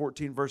chapter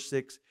 14, verse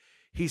 6,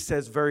 he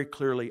says very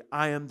clearly,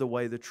 I am the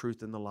way, the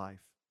truth, and the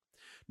life.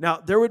 Now,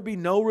 there would be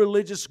no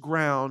religious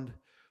ground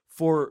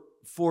for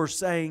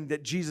saying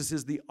that Jesus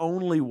is the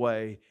only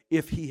way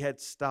if he had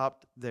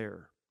stopped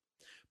there.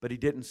 But he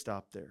didn't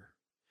stop there.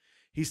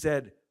 He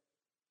said,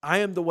 I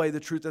am the way,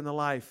 the truth, and the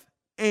life,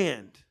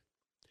 and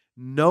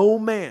no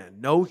man,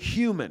 no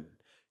human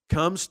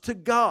comes to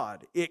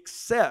God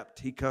except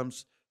he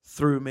comes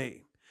through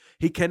me.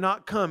 He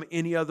cannot come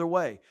any other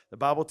way. The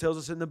Bible tells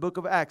us in the book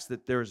of Acts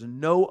that there is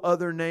no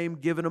other name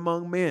given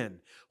among men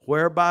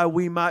whereby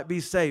we might be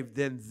saved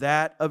than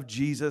that of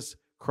Jesus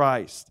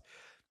Christ.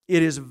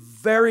 It is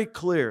very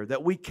clear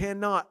that we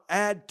cannot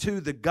add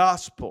to the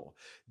gospel.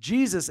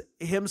 Jesus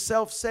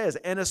himself says,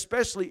 and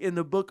especially in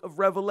the book of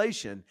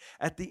Revelation,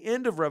 at the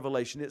end of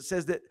Revelation, it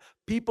says that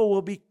people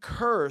will be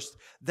cursed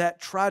that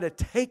try to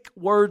take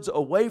words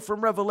away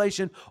from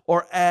Revelation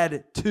or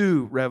add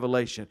to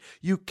Revelation.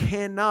 You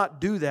cannot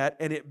do that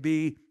and it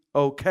be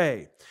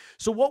okay.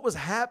 So what was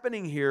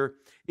happening here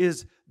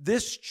is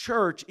this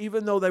church,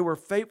 even though they were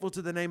faithful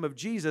to the name of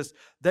Jesus,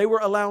 they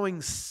were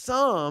allowing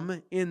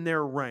some in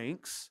their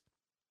ranks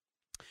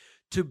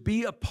to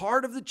be a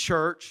part of the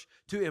church,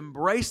 to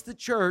embrace the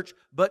church,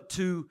 but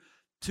to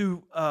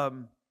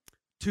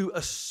to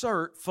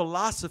assert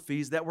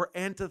philosophies that were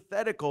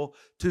antithetical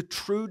to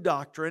true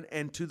doctrine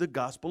and to the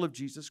gospel of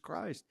Jesus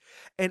Christ.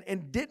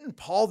 And didn't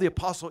Paul the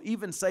apostle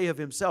even say of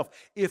himself,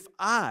 if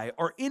I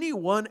or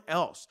anyone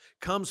else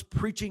comes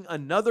preaching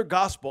another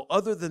gospel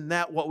other than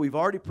that what we've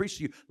already preached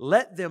to you,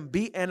 let them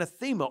be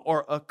anathema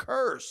or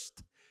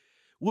accursed.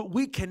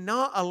 We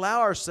cannot allow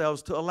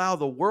ourselves to allow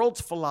the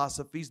world's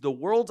philosophies, the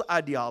world's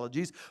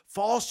ideologies,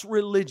 false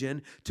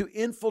religion to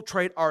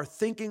infiltrate our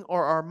thinking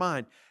or our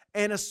mind.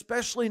 And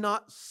especially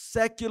not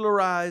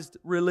secularized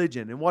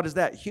religion. And what is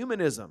that?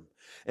 Humanism.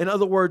 In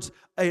other words,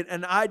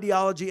 an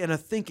ideology and a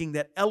thinking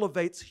that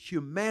elevates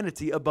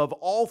humanity above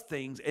all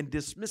things and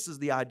dismisses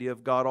the idea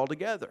of God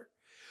altogether.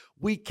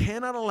 We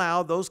cannot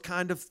allow those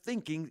kind of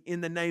thinking in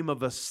the name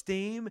of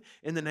esteem,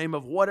 in the name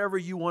of whatever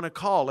you want to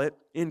call it,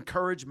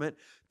 encouragement,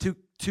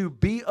 to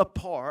be a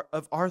part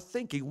of our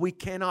thinking. We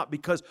cannot,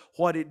 because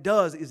what it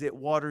does is it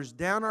waters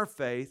down our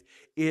faith,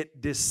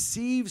 it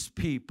deceives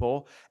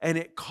people, and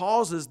it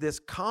causes this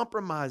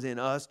compromise in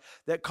us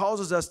that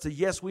causes us to,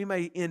 yes, we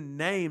may in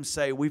name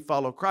say we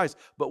follow Christ,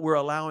 but we're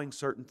allowing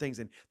certain things.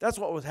 And that's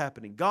what was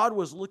happening. God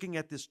was looking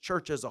at this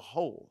church as a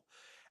whole.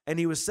 And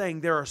He was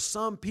saying, there are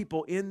some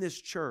people in this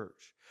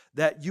church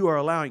that you are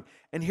allowing.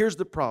 And here's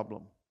the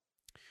problem.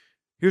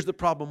 Here's the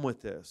problem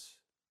with this.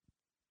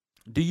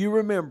 Do you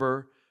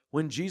remember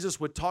when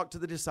Jesus would talk to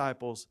the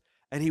disciples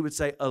and He would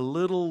say, a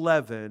little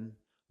leaven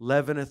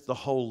leaveneth the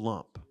whole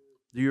lump?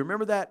 Do you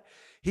remember that?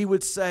 He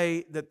would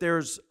say that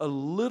there's a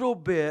little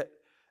bit,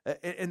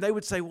 and they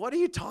would say, what are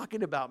you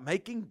talking about?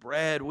 Making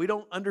bread. We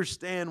don't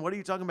understand. What are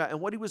you talking about?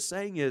 And what He was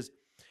saying is,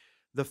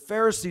 the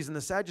Pharisees and the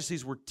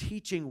Sadducees were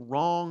teaching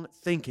wrong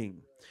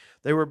thinking.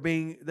 They were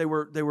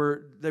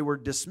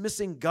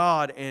dismissing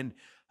God and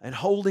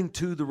holding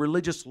to the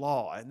religious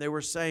law. And they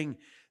were saying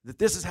that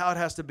this is how it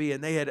has to be.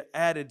 And they had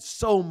added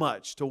so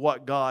much to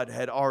what God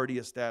had already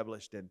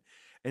established.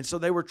 And so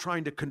they were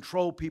trying to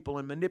control people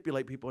and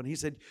manipulate people. And He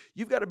said,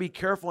 you've got to be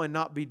careful and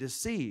not be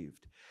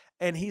deceived.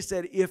 And He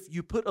said, if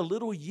you put a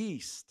little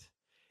yeast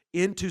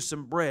into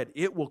some bread,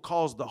 it will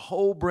cause the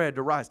whole bread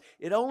to rise.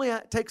 It only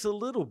takes a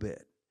little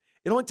bit.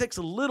 It only takes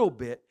a little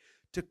bit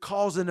to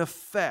cause an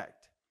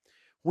effect.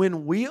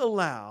 When we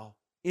allow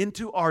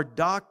into our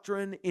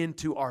doctrine,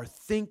 into our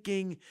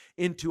thinking,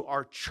 into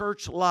our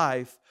church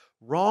life,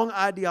 wrong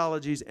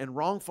ideologies and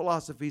wrong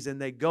philosophies, and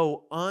they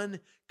go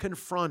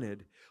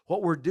unconfronted,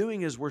 what we're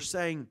doing is we're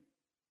saying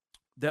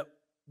that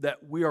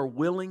we are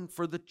willing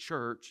for the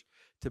church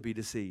to be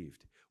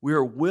deceived. We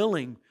are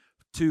willing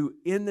to,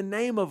 in the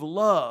name of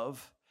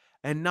love,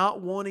 and not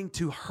wanting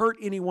to hurt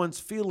anyone's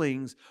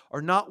feelings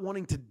or not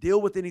wanting to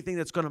deal with anything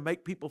that's going to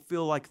make people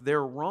feel like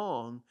they're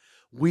wrong,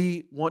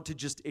 we want to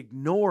just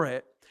ignore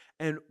it.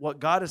 And what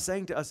God is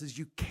saying to us is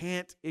you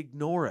can't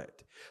ignore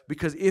it.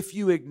 Because if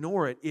you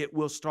ignore it, it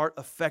will start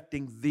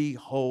affecting the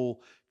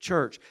whole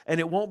church.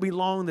 And it won't be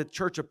long the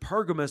church of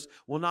Pergamos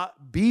will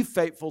not be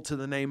faithful to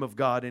the name of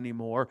God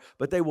anymore,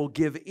 but they will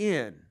give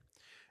in.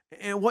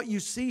 And what you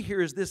see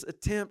here is this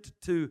attempt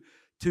to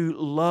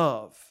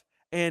love.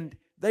 And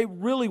they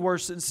really were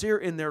sincere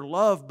in their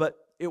love, but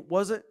it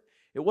wasn't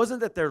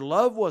that their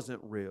love wasn't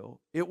real.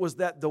 It was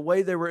that the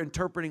way they were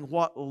interpreting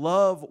what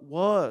love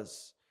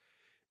was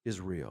is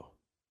real.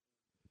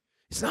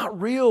 It's not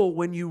real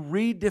when you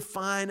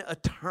redefine a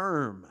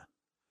term.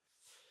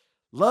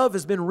 Love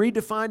has been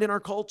redefined in our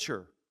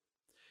culture.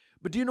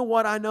 But do you know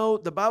what I know?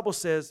 The Bible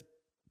says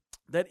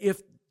that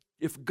if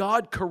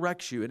God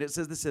corrects you, and it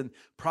says this in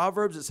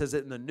Proverbs, it says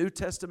it in the New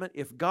Testament,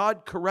 if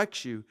God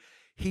corrects you,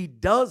 He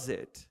does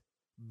it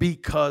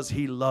because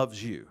He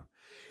loves you.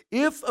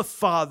 If a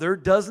father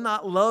does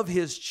not love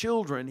his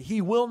children,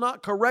 he will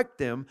not correct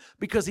them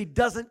because he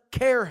doesn't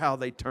care how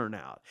they turn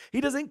out.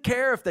 He doesn't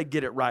care if they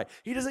get it right.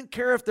 He doesn't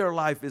care if their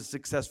life is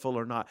successful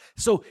or not.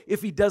 So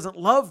if he doesn't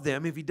love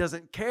them, if he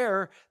doesn't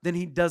care, then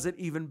he doesn't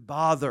even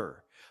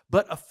bother.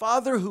 But a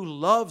father who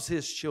loves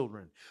his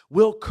children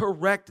will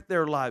correct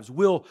their lives,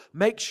 will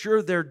make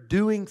sure they're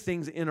doing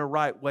things in a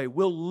right way,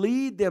 will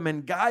lead them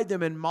and guide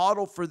them and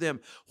model for them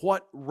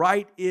what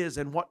right is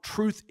and what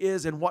truth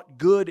is and what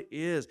good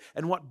is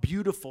and what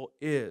beautiful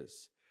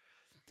is.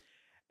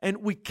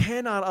 And we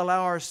cannot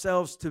allow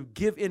ourselves to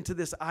give into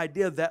this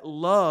idea that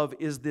love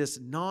is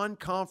this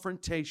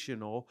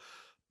non-confrontational,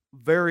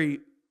 very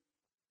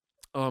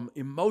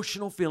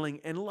emotional feeling.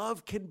 And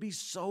love can be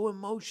so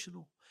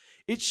emotional.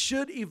 It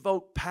should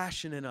evoke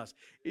passion in us.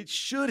 It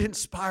should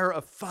inspire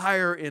a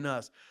fire in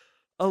us,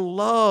 a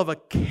love, a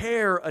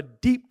care, a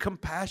deep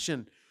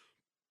compassion.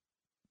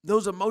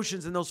 Those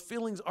emotions and those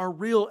feelings are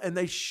real and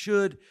they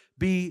should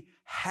be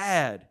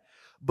had.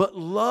 But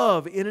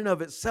love in and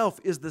of itself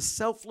is the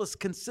selfless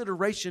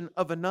consideration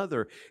of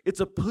another. It's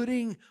a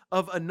putting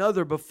of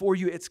another before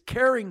you. It's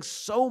caring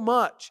so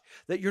much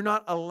that you're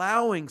not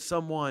allowing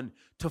someone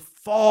to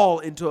fall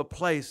into a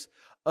place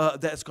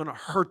that's going to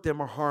hurt them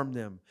or harm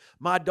them.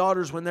 My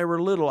daughters, when they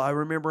were little, I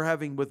remember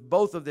having with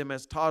both of them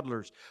as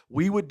toddlers,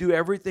 we would do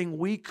everything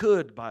we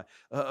could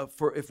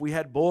for if we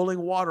had boiling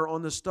water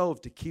on the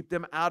stove to keep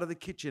them out of the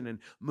kitchen and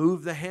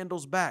move the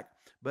handles back.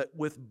 But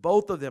with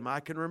both of them, I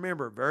can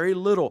remember very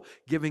little,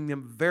 giving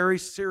them very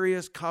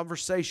serious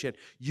conversation.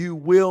 You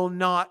will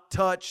not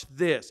touch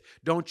this.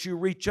 Don't you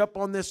reach up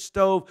on this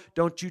stove.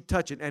 Don't you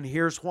touch it. And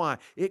here's why.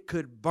 It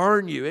could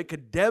burn you. It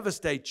could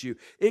devastate you.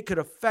 It could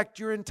affect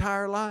your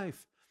entire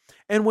life.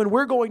 And when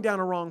we're going down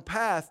a wrong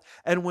path,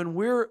 and when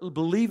we're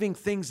believing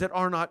things that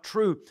are not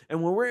true,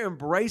 and when we're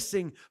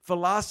embracing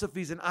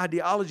philosophies and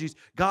ideologies,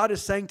 God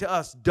is saying to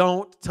us,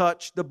 don't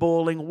touch the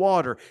boiling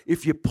water.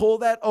 If you pull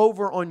that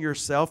over on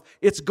yourself,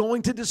 it's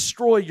going to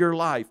destroy your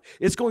life.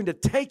 It's going to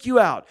take you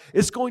out.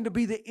 It's going to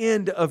be the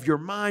end of your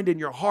mind and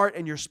your heart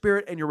and your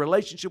spirit and your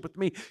relationship with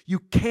me. You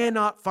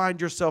cannot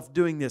find yourself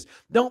doing this.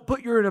 Don't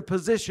put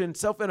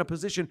yourself in a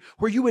position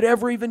where you would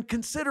ever even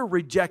consider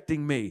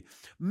rejecting me.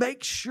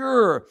 Make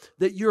sure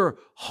that you're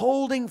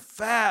holding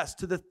fast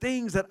to the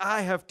things that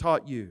I have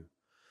taught you.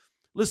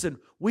 Listen,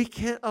 we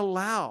can't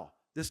allow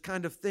this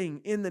kind of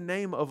thing in the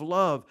name of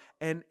love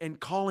and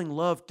calling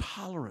love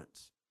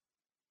tolerance.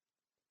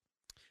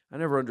 I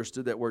never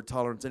understood that word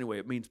tolerance anyway.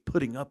 It means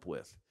putting up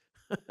with.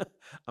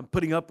 I'm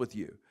putting up with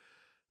you.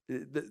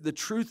 The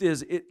truth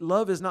is,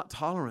 love is not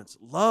tolerance.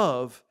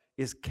 Love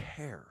is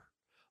care.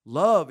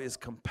 Love is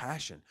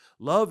compassion.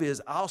 Love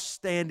is, I'll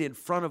stand in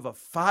front of a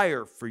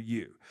fire for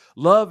you.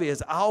 Love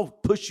is, I'll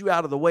push you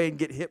out of the way and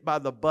get hit by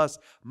the bus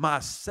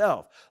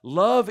myself.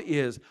 Love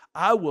is,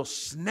 I will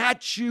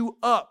snatch you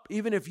up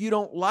even if you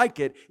don't like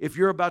it, if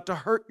you're about to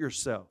hurt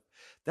yourself.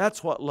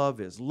 That's what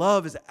love is.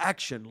 Love is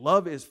action.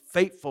 Love is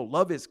faithful.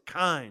 Love is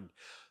kind.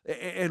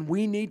 And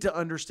we need to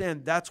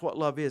understand that's what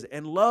love is.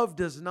 And love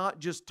does not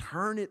just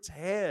turn its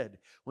head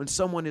when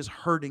someone is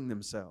hurting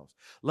themselves.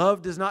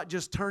 Love does not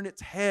just turn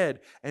its head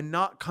and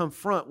not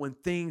confront when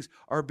things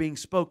are being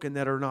spoken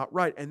that are not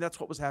right. And that's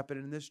what was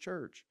happening in this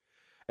church.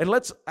 And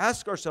let's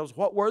ask ourselves,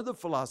 what were the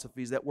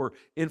philosophies that were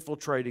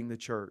infiltrating the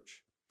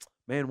church?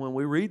 Man, when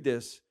we read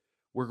this,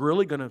 we're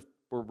really going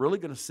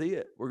to see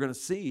it. We're going to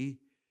see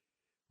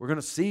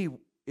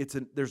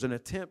there's an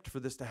attempt for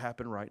this to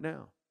happen right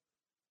now.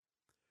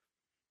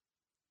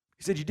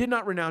 He said, you did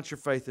not renounce your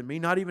faith in me,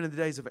 not even in the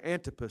days of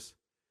Antipas.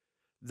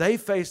 They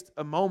faced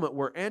a moment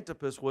where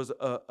Antipas was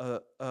a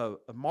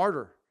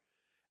martyr.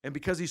 And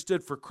because he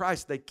stood for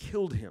Christ, they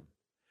killed him.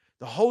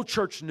 The whole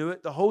church knew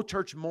it. The whole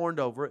church mourned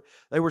over it.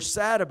 They were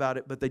sad about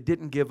it, but they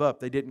didn't give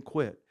up. They didn't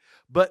quit.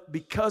 But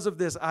because of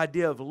this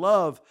idea of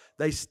love,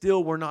 they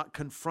still were not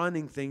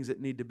confronting things that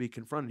need to be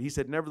confronted. He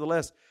said,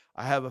 nevertheless,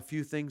 I have a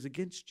few things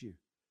against you.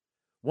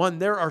 One,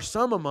 there are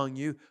some among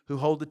you who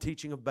hold the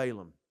teaching of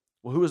Balaam.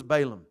 Well, who is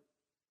Balaam?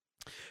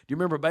 Do you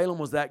remember Balaam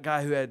was that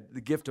guy who had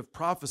the gift of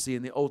prophecy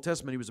in the Old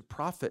Testament? He was a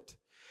prophet.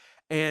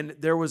 And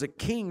there was a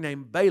king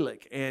named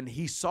Balak, and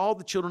he saw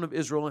the children of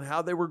Israel and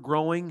how they were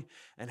growing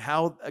and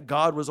how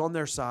God was on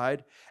their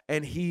side.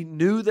 And he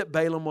knew that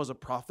Balaam was a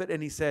prophet,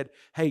 and he said,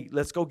 hey,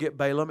 let's go get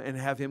Balaam and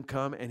have him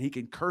come, and he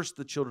can curse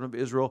the children of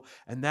Israel,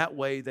 and that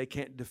way they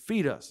can't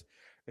defeat us.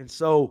 And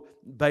so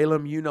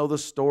Balaam, you know the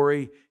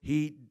story,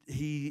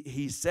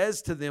 he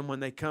says to them when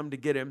they come to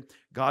get him,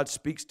 God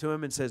speaks to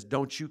him and says,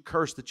 don't you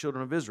curse the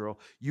children of Israel.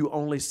 You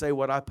only say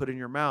what I put in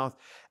your mouth.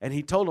 And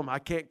he told them, I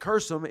can't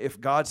curse them.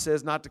 If God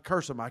says not to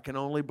curse them, I can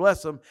only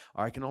bless them,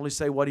 or I can only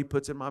say what he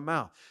puts in my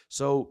mouth.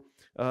 So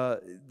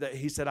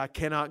he said, I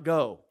cannot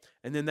go.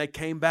 And then they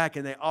came back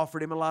and they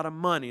offered him a lot of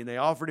money and they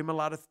offered him a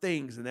lot of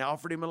things and they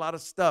offered him a lot of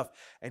stuff.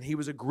 And he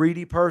was a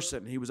greedy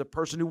person. He was a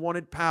person who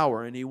wanted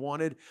power and he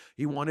wanted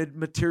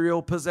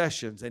material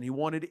possessions and he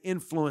wanted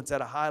influence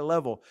at a high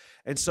level.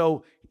 And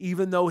so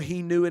even though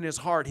he knew in his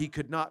heart he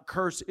could not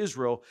curse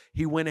Israel,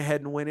 he went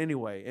ahead and went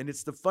anyway. And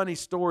it's the funny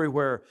story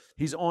where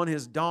he's on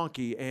his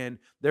donkey and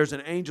there's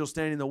an angel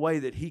standing in the way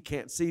that he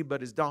can't see,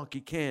 but his donkey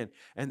can.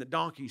 And the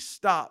donkey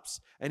stops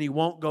and he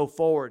won't go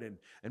forward.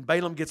 And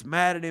Balaam gets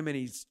mad at him and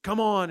he's come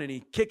on, and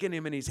he's kicking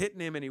him and he's hitting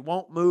him and he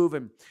won't move.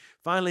 And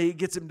finally he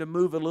gets him to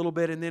move a little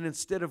bit, and then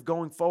instead of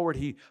going forward,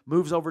 he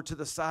moves over to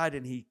the side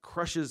and he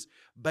crushes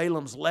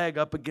Balaam's leg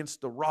up against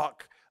the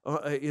rock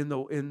in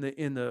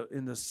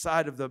the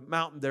side of the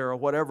mountain there or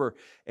whatever.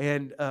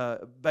 And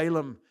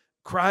Balaam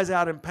cries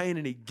out in pain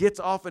and he gets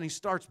off and he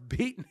starts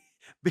beating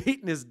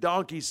his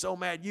donkey so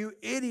mad, you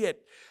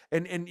idiot,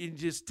 and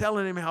just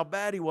telling him how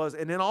bad he was.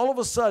 And then all of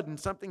a sudden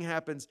something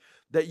happens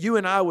that you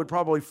and I would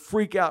probably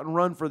freak out and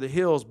run for the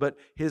hills, but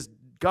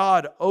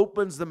God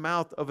opens the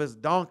mouth of his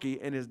donkey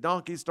and his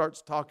donkey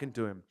starts talking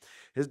to him.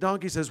 His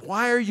donkey says,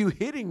 why are you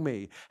hitting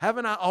me?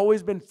 Haven't I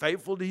always been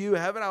faithful to you?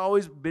 Haven't I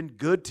always been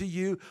good to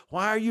you?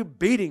 Why are you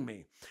beating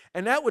me?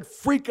 And that would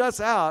freak us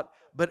out.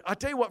 But I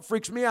tell you what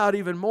freaks me out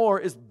even more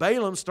is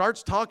Balaam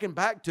starts talking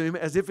back to him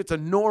as if it's a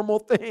normal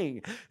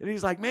thing. And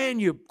he's like, man,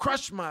 you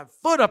crushed my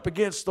foot up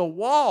against the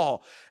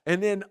wall.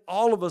 And then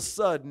all of a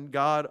sudden,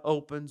 God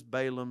opens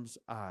Balaam's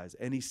eyes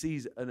and he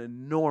sees an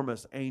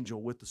enormous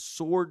angel with the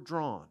sword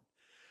drawn,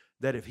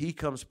 that if he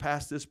comes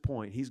past this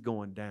point, he's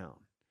going down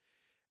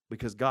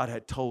because God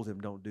had told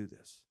him, don't do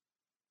this.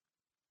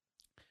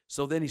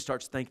 So then he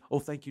starts thinking, oh,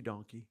 thank you,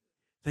 donkey.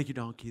 Thank you,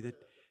 donkey, that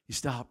you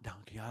stopped,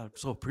 donkey. I'm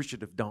so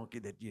appreciative, donkey,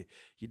 that you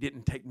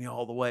didn't take me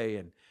all the way.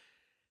 And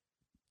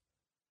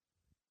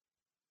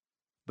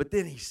But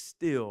then he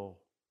still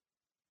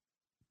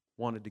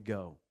wanted to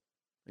go.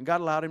 And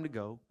God allowed him to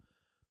go.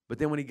 But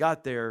then when he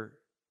got there,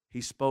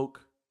 he spoke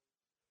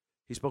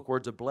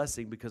words of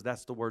blessing, because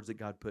that's the words that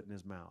God put in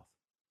his mouth.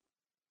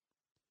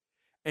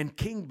 And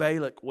King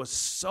Balak was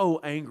so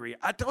angry.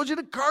 I told you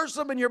to curse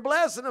them and you're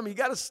blessing them. You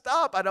got to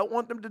stop. I don't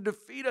want them to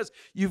defeat us.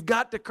 You've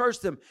got to curse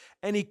them.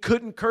 And he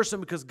couldn't curse them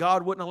because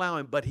God wouldn't allow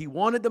him. But he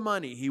wanted the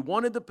money. He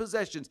wanted the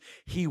possessions.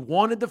 He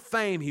wanted the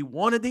fame. He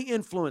wanted the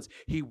influence.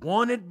 He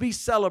wanted to be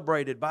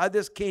celebrated by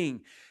this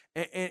king.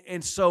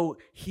 And so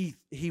he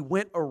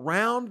went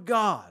around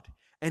God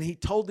and he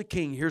told the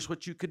king, here's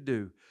what you could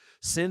do.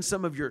 Send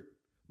some of your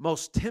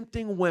most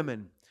tempting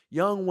women,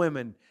 young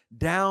women,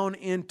 down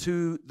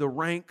into the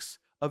ranks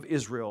of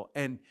Israel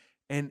and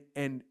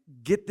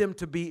get them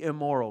to be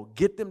immoral,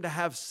 get them to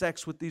have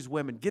sex with these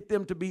women, get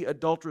them to be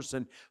adulterous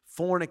and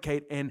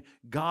fornicate, and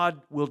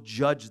God will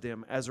judge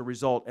them as a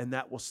result, and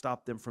that will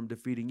stop them from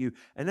defeating you.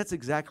 And that's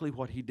exactly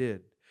what he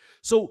did.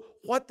 So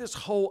what this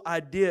whole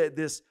idea,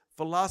 this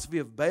philosophy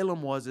of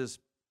Balaam is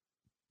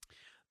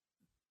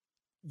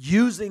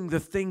using the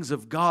things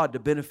of God to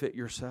benefit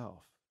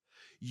yourself,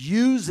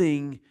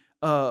 using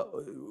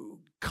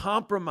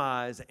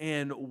compromise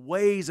and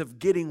ways of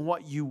getting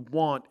what you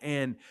want,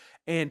 and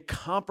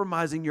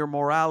compromising your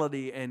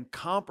morality, and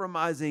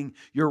compromising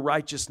your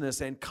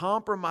righteousness, and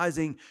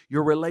compromising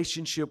your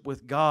relationship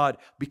with God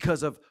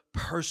because of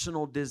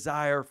personal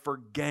desire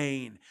for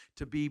gain,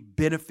 to be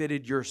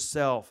benefited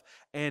yourself,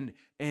 and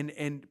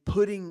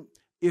putting,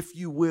 if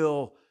you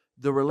will,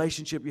 the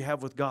relationship you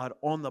have with God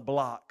on the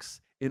blocks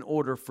in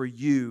order for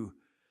you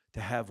to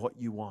have what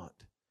you want.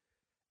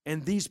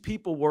 And these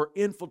people were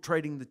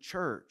infiltrating the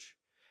church.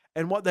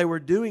 And what they were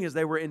doing is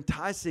they were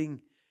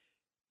enticing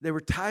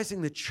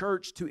the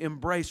church to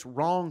embrace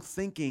wrong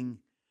thinking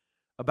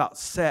about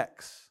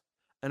sex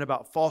and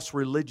about false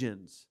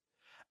religions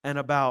and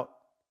about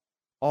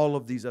all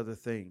of these other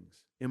things,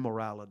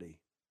 immorality.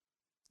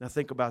 Now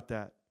think about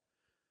that.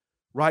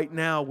 Right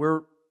now,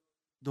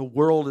 the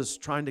world is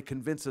trying to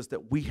convince us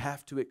that we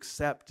have to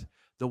accept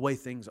the way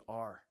things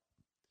are.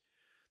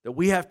 That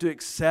we have to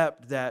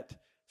accept that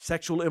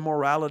sexual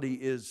immorality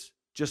is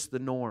just the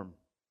norm.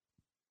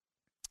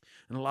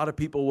 And a lot of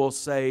people will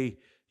say,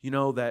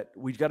 that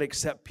we've got to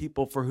accept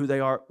people for who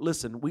they are.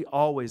 Listen, we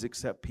always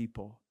accept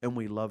people and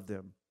we love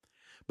them.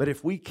 But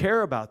if we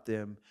care about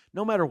them,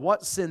 no matter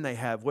what sin they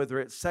have, whether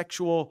it's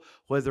sexual,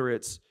 whether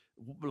it's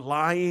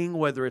lying,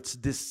 whether it's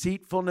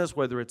deceitfulness,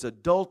 whether it's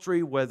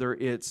adultery, whether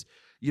it's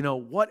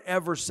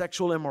whatever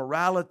sexual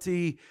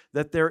immorality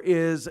that there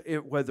is,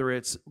 whether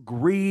it's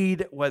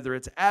greed, whether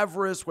it's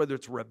avarice, whether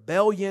it's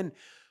rebellion,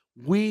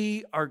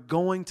 we are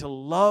going to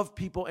love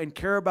people and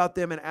care about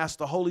them and ask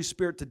the Holy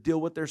Spirit to deal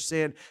with their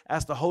sin,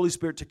 ask the Holy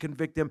Spirit to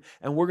convict them,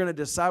 and we're going to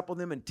disciple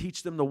them and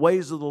teach them the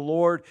ways of the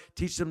Lord,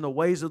 teach them the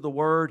ways of the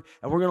Word,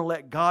 and we're going to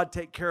let God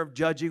take care of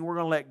judging. We're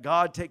going to let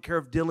God take care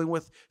of dealing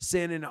with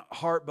sin in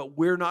heart, but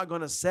we're not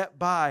going to sit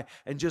by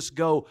and just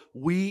go,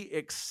 we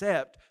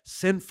accept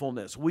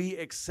sinfulness. We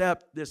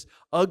accept this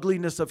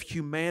ugliness of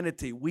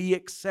humanity. We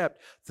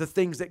accept the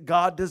things that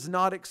God does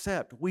not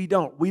accept. We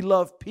don't. We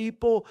love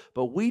people,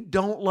 but we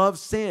don't love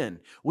sin.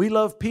 We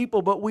love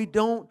people, but we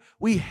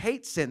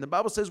hate sin. The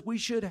Bible says we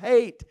should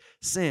hate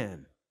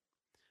sin.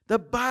 The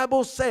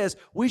Bible says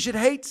we should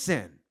hate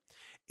sin.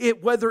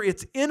 Whether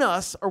it's in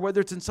us or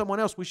whether it's in someone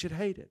else, we should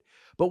hate it.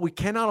 But we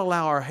cannot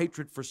allow our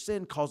hatred for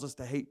sin cause us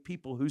to hate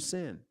people who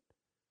sin.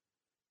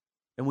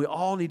 And we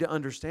all need to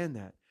understand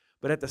that.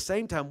 But at the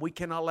same time, we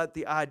cannot let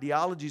the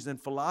ideologies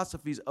and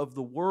philosophies of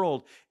the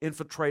world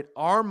infiltrate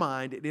our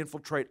mind and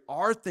infiltrate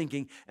our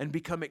thinking and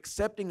become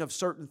accepting of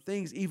certain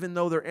things, even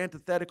though they're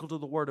antithetical to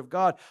the Word of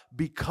God,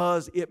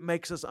 because it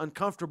makes us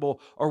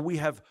uncomfortable, or we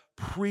have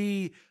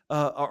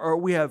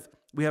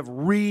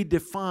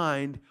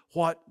redefined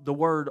what the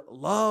word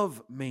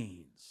love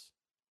means.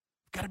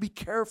 We've got to be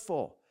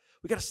careful.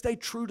 We got to stay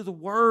true to the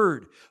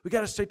Word. We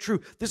got to stay true.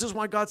 This is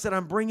why God said,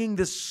 I'm bringing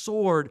this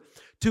sword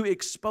to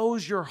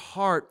expose your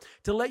heart,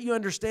 to let you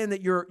understand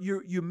that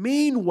you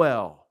mean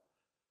well,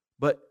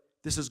 but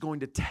this is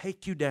going to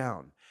take you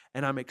down.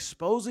 And I'm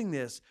exposing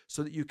this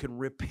so that you can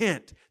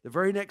repent. The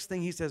very next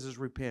thing he says is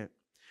repent.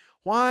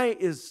 Why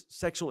is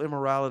sexual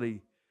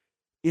immorality?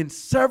 In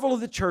several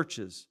of the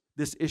churches,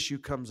 this issue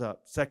comes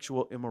up,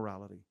 sexual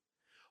immorality.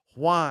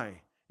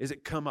 Why is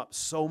it come up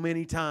so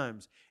many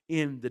times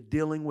in the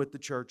dealing with the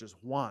churches?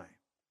 Why?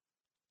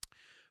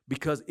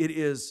 Because it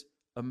is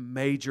a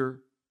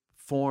major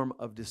form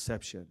of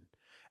deception.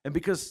 And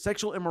because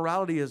sexual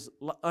immorality is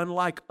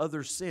unlike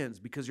other sins,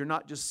 because you're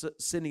not just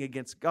sinning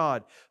against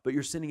God, but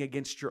you're sinning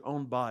against your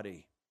own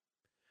body.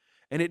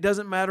 And it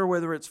doesn't matter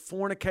whether it's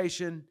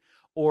fornication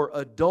or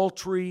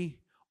adultery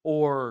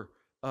or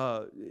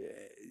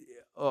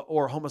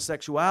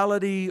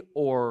homosexuality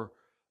or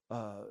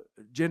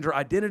gender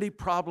identity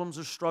problems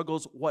or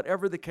struggles,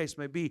 whatever the case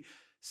may be.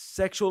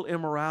 Sexual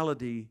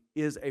immorality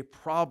is a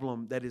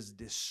problem that is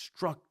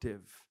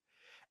destructive.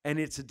 And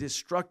it's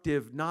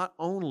destructive not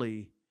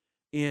only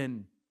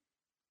in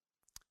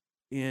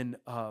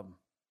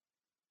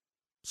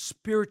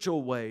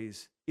spiritual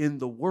ways in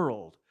the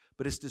world,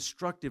 but it's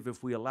destructive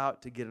if we allow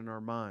it to get in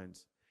our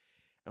minds.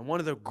 And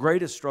one of the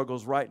greatest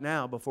struggles right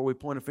now, before we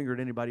point a finger at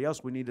anybody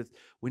else, we need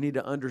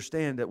to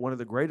understand that one of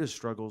the greatest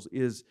struggles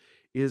is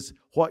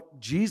what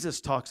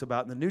Jesus talks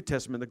about in the New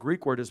Testament. The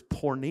Greek word is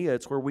porneia.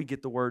 It's where we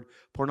get the word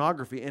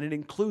pornography, and it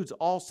includes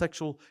all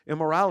sexual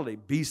immorality,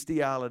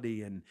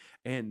 bestiality,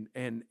 and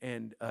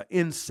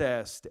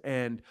incest,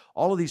 and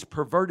all of these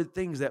perverted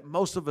things that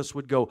most of us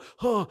would go,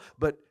 oh,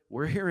 but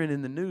we're hearing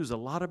in the news a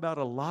lot about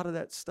a lot of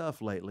that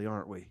stuff lately,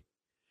 aren't we?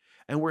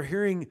 And we're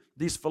hearing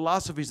these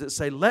philosophies that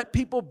say, let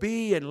people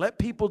be and let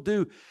people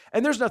do.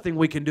 And there's nothing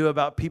we can do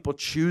about people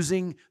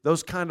choosing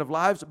those kind of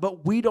lives,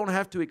 but we don't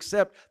have to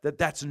accept that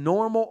that's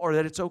normal or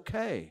that it's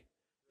okay.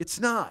 It's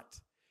not.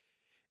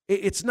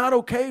 It's not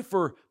okay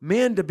for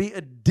men to be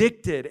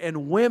addicted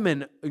and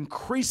women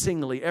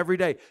increasingly every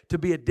day to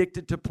be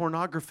addicted to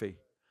pornography.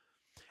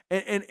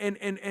 And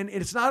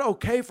it's not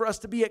okay for us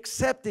to be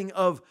accepting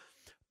of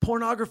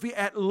pornography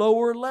at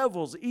lower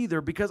levels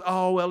either, because,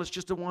 oh, well, it's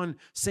just a one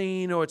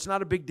scene, or it's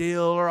not a big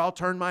deal, or I'll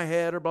turn my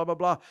head, or blah, blah,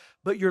 blah.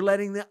 But you're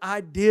letting the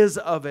ideas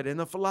of it and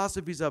the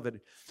philosophies of it.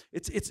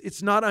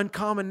 It's not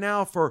uncommon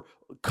now for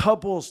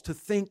couples to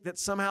think that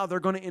somehow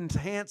they're going to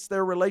enhance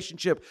their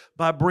relationship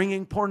by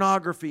bringing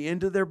pornography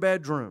into their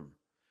bedroom.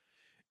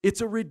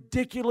 It's a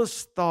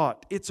ridiculous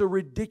thought. It's a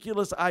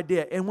ridiculous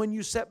idea. And when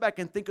you sit back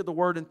and think of the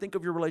Word and think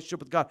of your relationship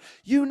with God,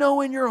 you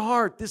know in your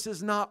heart this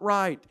is not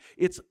right.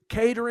 It's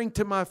catering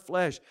to my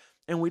flesh.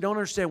 And we don't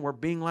understand. We're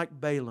being like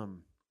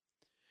Balaam.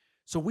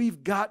 So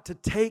we've got to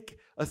take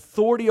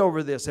authority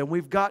over this, and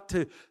we've got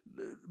to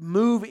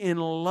move in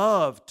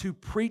love to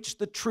preach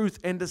the truth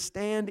and to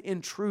stand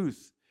in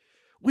truth.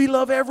 We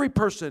love every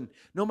person,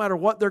 no matter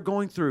what they're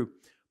going through.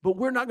 But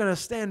we're not going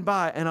to stand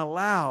by and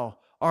allow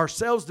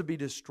ourselves to be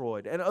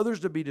destroyed and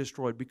others to be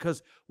destroyed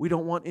because we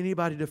don't want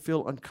anybody to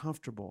feel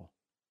uncomfortable.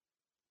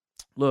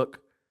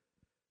 Look,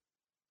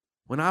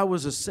 when I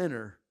was a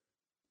sinner,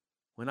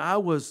 when I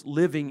was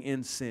living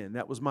in sin,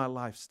 that was my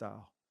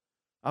lifestyle.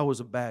 I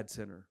was a bad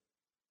sinner.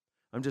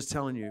 I'm just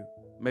telling you,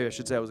 maybe I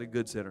should say I was a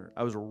good sinner.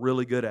 I was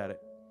really good at it.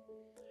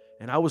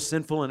 And I was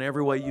sinful in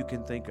every way you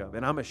can think of.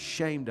 And I'm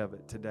ashamed of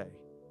it today.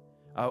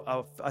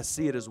 I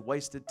see it as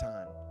wasted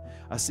time.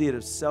 I see it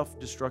as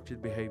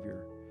self-destructive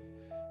behavior.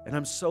 And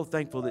I'm so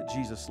thankful that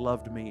Jesus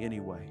loved me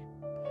anyway,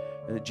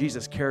 and that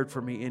Jesus cared for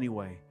me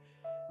anyway.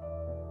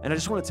 And I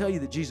just want to tell you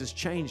that Jesus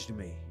changed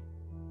me.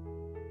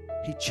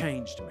 He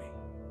changed me.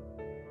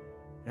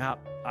 Now,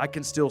 I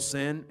can still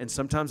sin, and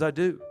sometimes I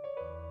do.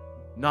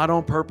 Not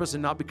on purpose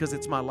and not because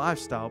it's my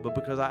lifestyle, but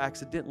because I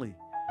accidentally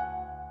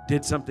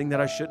did something that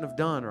I shouldn't have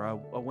done, or I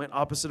went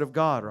opposite of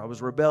God, or I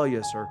was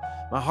rebellious, or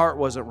my heart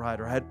wasn't right,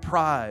 or I had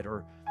pride,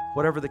 or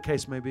whatever the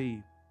case may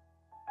be.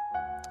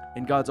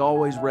 And God's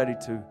always ready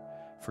to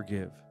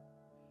forgive.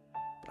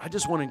 But I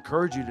just want to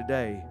encourage you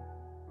today.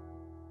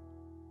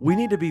 We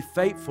need to be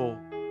faithful,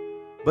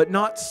 but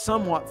not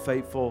somewhat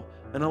faithful,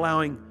 and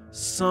allowing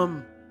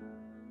some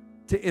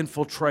to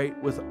infiltrate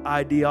with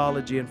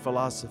ideology and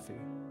philosophy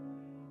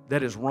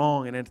that is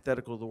wrong and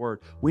antithetical to the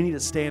Word. We need to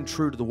stand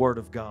true to the Word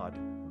of God.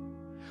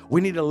 We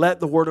need to let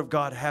the Word of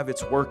God have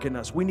its work in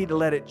us. We need to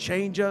let it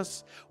change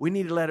us. We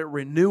need to let it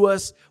renew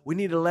us. We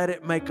need to let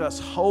it make us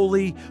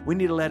holy. We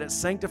need to let it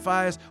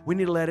sanctify us. We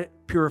need to let it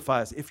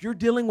purify us. If you're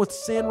dealing with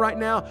sin right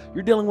now,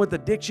 you're dealing with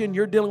addiction,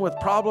 you're dealing with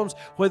problems,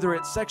 whether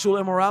it's sexual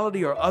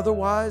immorality or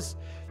otherwise,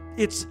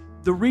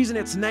 the reason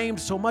it's named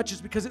so much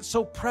is because it's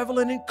so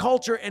prevalent in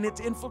culture, and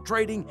it's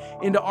infiltrating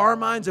into our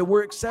minds, and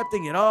we're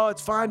accepting it. Oh,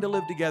 it's fine to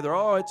live together.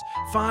 Oh, it's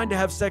fine to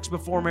have sex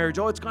before marriage.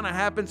 Oh, it's going to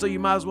happen, so you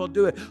might as well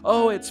do it.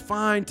 Oh, it's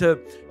fine to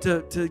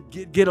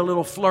get a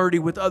little flirty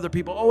with other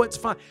people. Oh, it's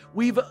fine.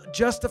 We've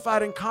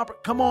justified and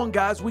come on,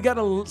 guys. We got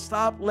to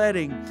stop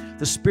letting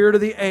the spirit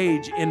of the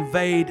age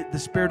invade the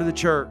spirit of the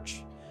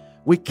church.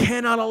 We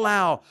cannot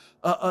allow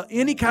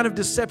any kind of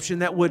deception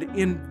that would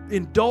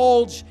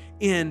indulge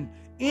in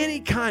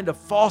any kind of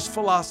false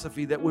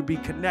philosophy that would be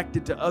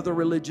connected to other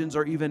religions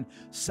or even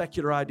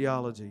secular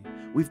ideology.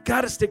 We've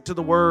got to stick to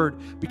the Word,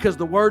 because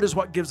the Word is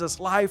what gives us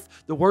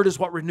life. The Word is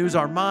what renews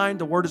our mind.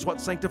 The Word is what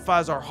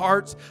sanctifies our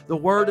hearts. The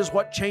Word is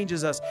what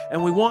changes us.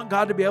 And we want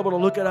God to be able to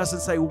look at us and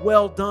say,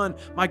 well done,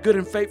 my good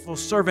and faithful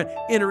servant,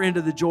 enter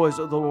into the joys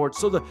of the Lord.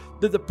 So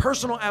the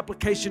personal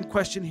application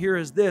question here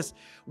is this: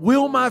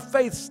 will my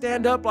faith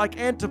stand up like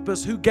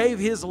Antipas, who gave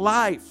his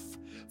life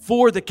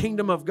for the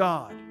kingdom of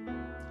God?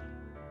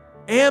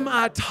 Am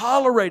I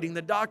tolerating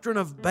the doctrine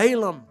of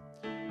Balaam?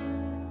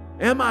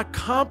 Am I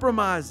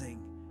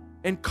compromising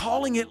and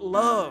calling it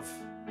love?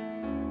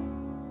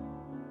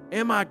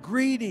 Am I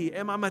greedy?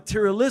 Am I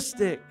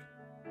materialistic?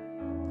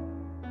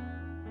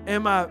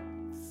 Am I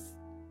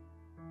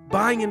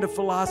buying into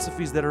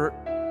philosophies that are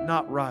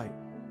not right?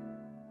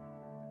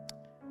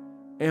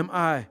 Am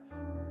I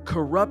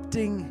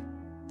corrupting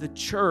the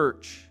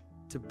church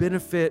to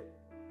benefit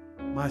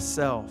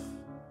myself?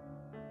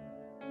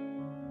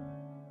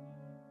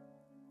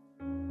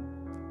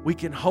 We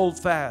can hold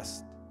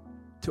fast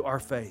to our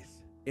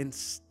faith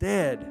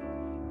instead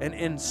and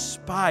in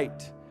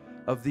spite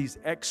of these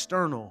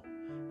external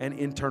and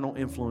internal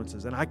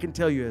influences. And I can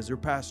tell you, as your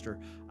pastor,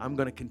 I'm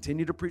going to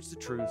continue to preach the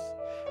truth,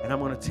 and I'm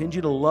going to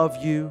continue to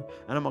love you,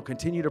 and I'm going to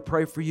continue to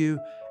pray for you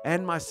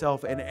and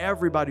myself and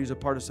everybody who's a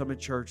part of Summit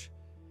Church,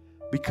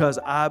 because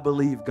I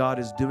believe God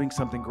is doing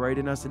something great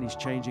in us and He's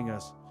changing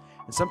us.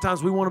 And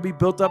sometimes we want to be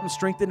built up and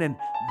strengthened, and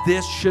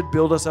this should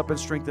build us up and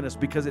strengthen us,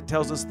 because it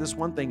tells us this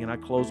one thing, and I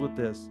close with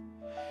this.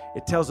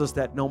 It tells us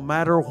that no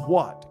matter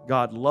what,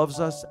 God loves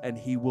us and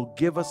He will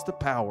give us the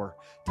power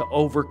to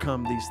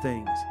overcome these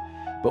things.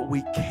 But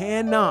we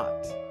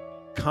cannot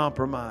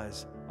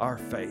compromise our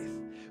faith.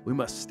 We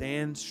must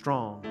stand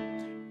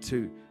strong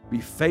to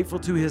be faithful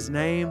to His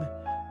name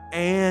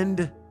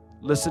and,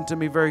 listen to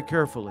me very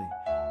carefully,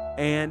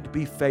 and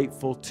be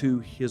faithful to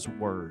His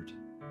word.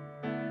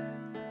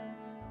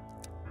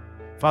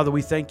 Father,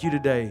 we thank you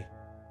today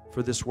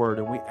for this word,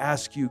 and we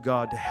ask you,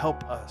 God, to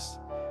help us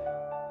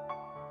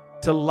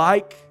to,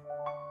 like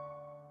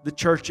the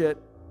church at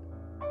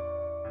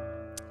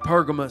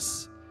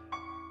Pergamos,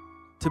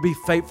 to be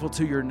faithful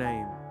to your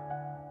name.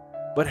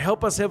 But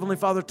help us, Heavenly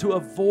Father, to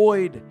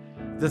avoid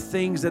the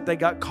things that they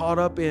got caught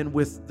up in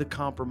with the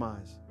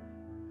compromise.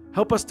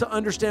 Help us to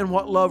understand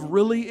what love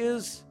really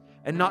is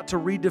and not to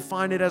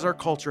redefine it as our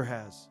culture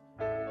has.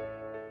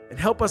 And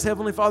help us,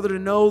 Heavenly Father, to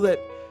know that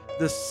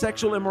the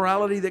sexual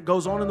immorality that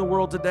goes on in the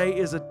world today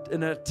is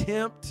an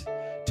attempt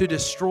to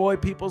destroy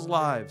people's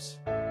lives,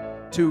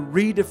 to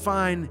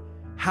redefine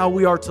how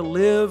we are to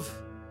live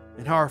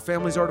and how our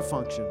families are to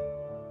function.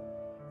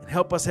 And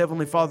help us,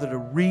 Heavenly Father, to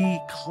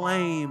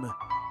reclaim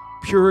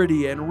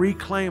purity and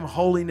reclaim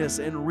holiness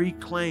and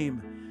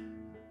reclaim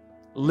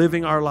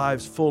living our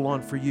lives full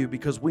on for you,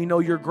 because we know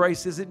your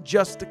grace isn't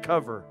just to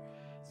cover.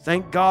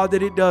 Thank God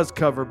that it does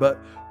cover, but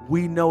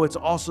we know it's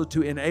also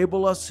to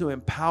enable us, to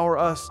empower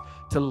us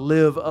to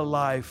live a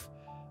life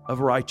of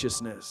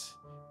righteousness.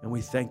 And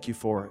we thank you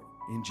for it.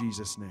 In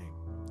Jesus' name,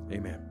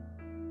 amen.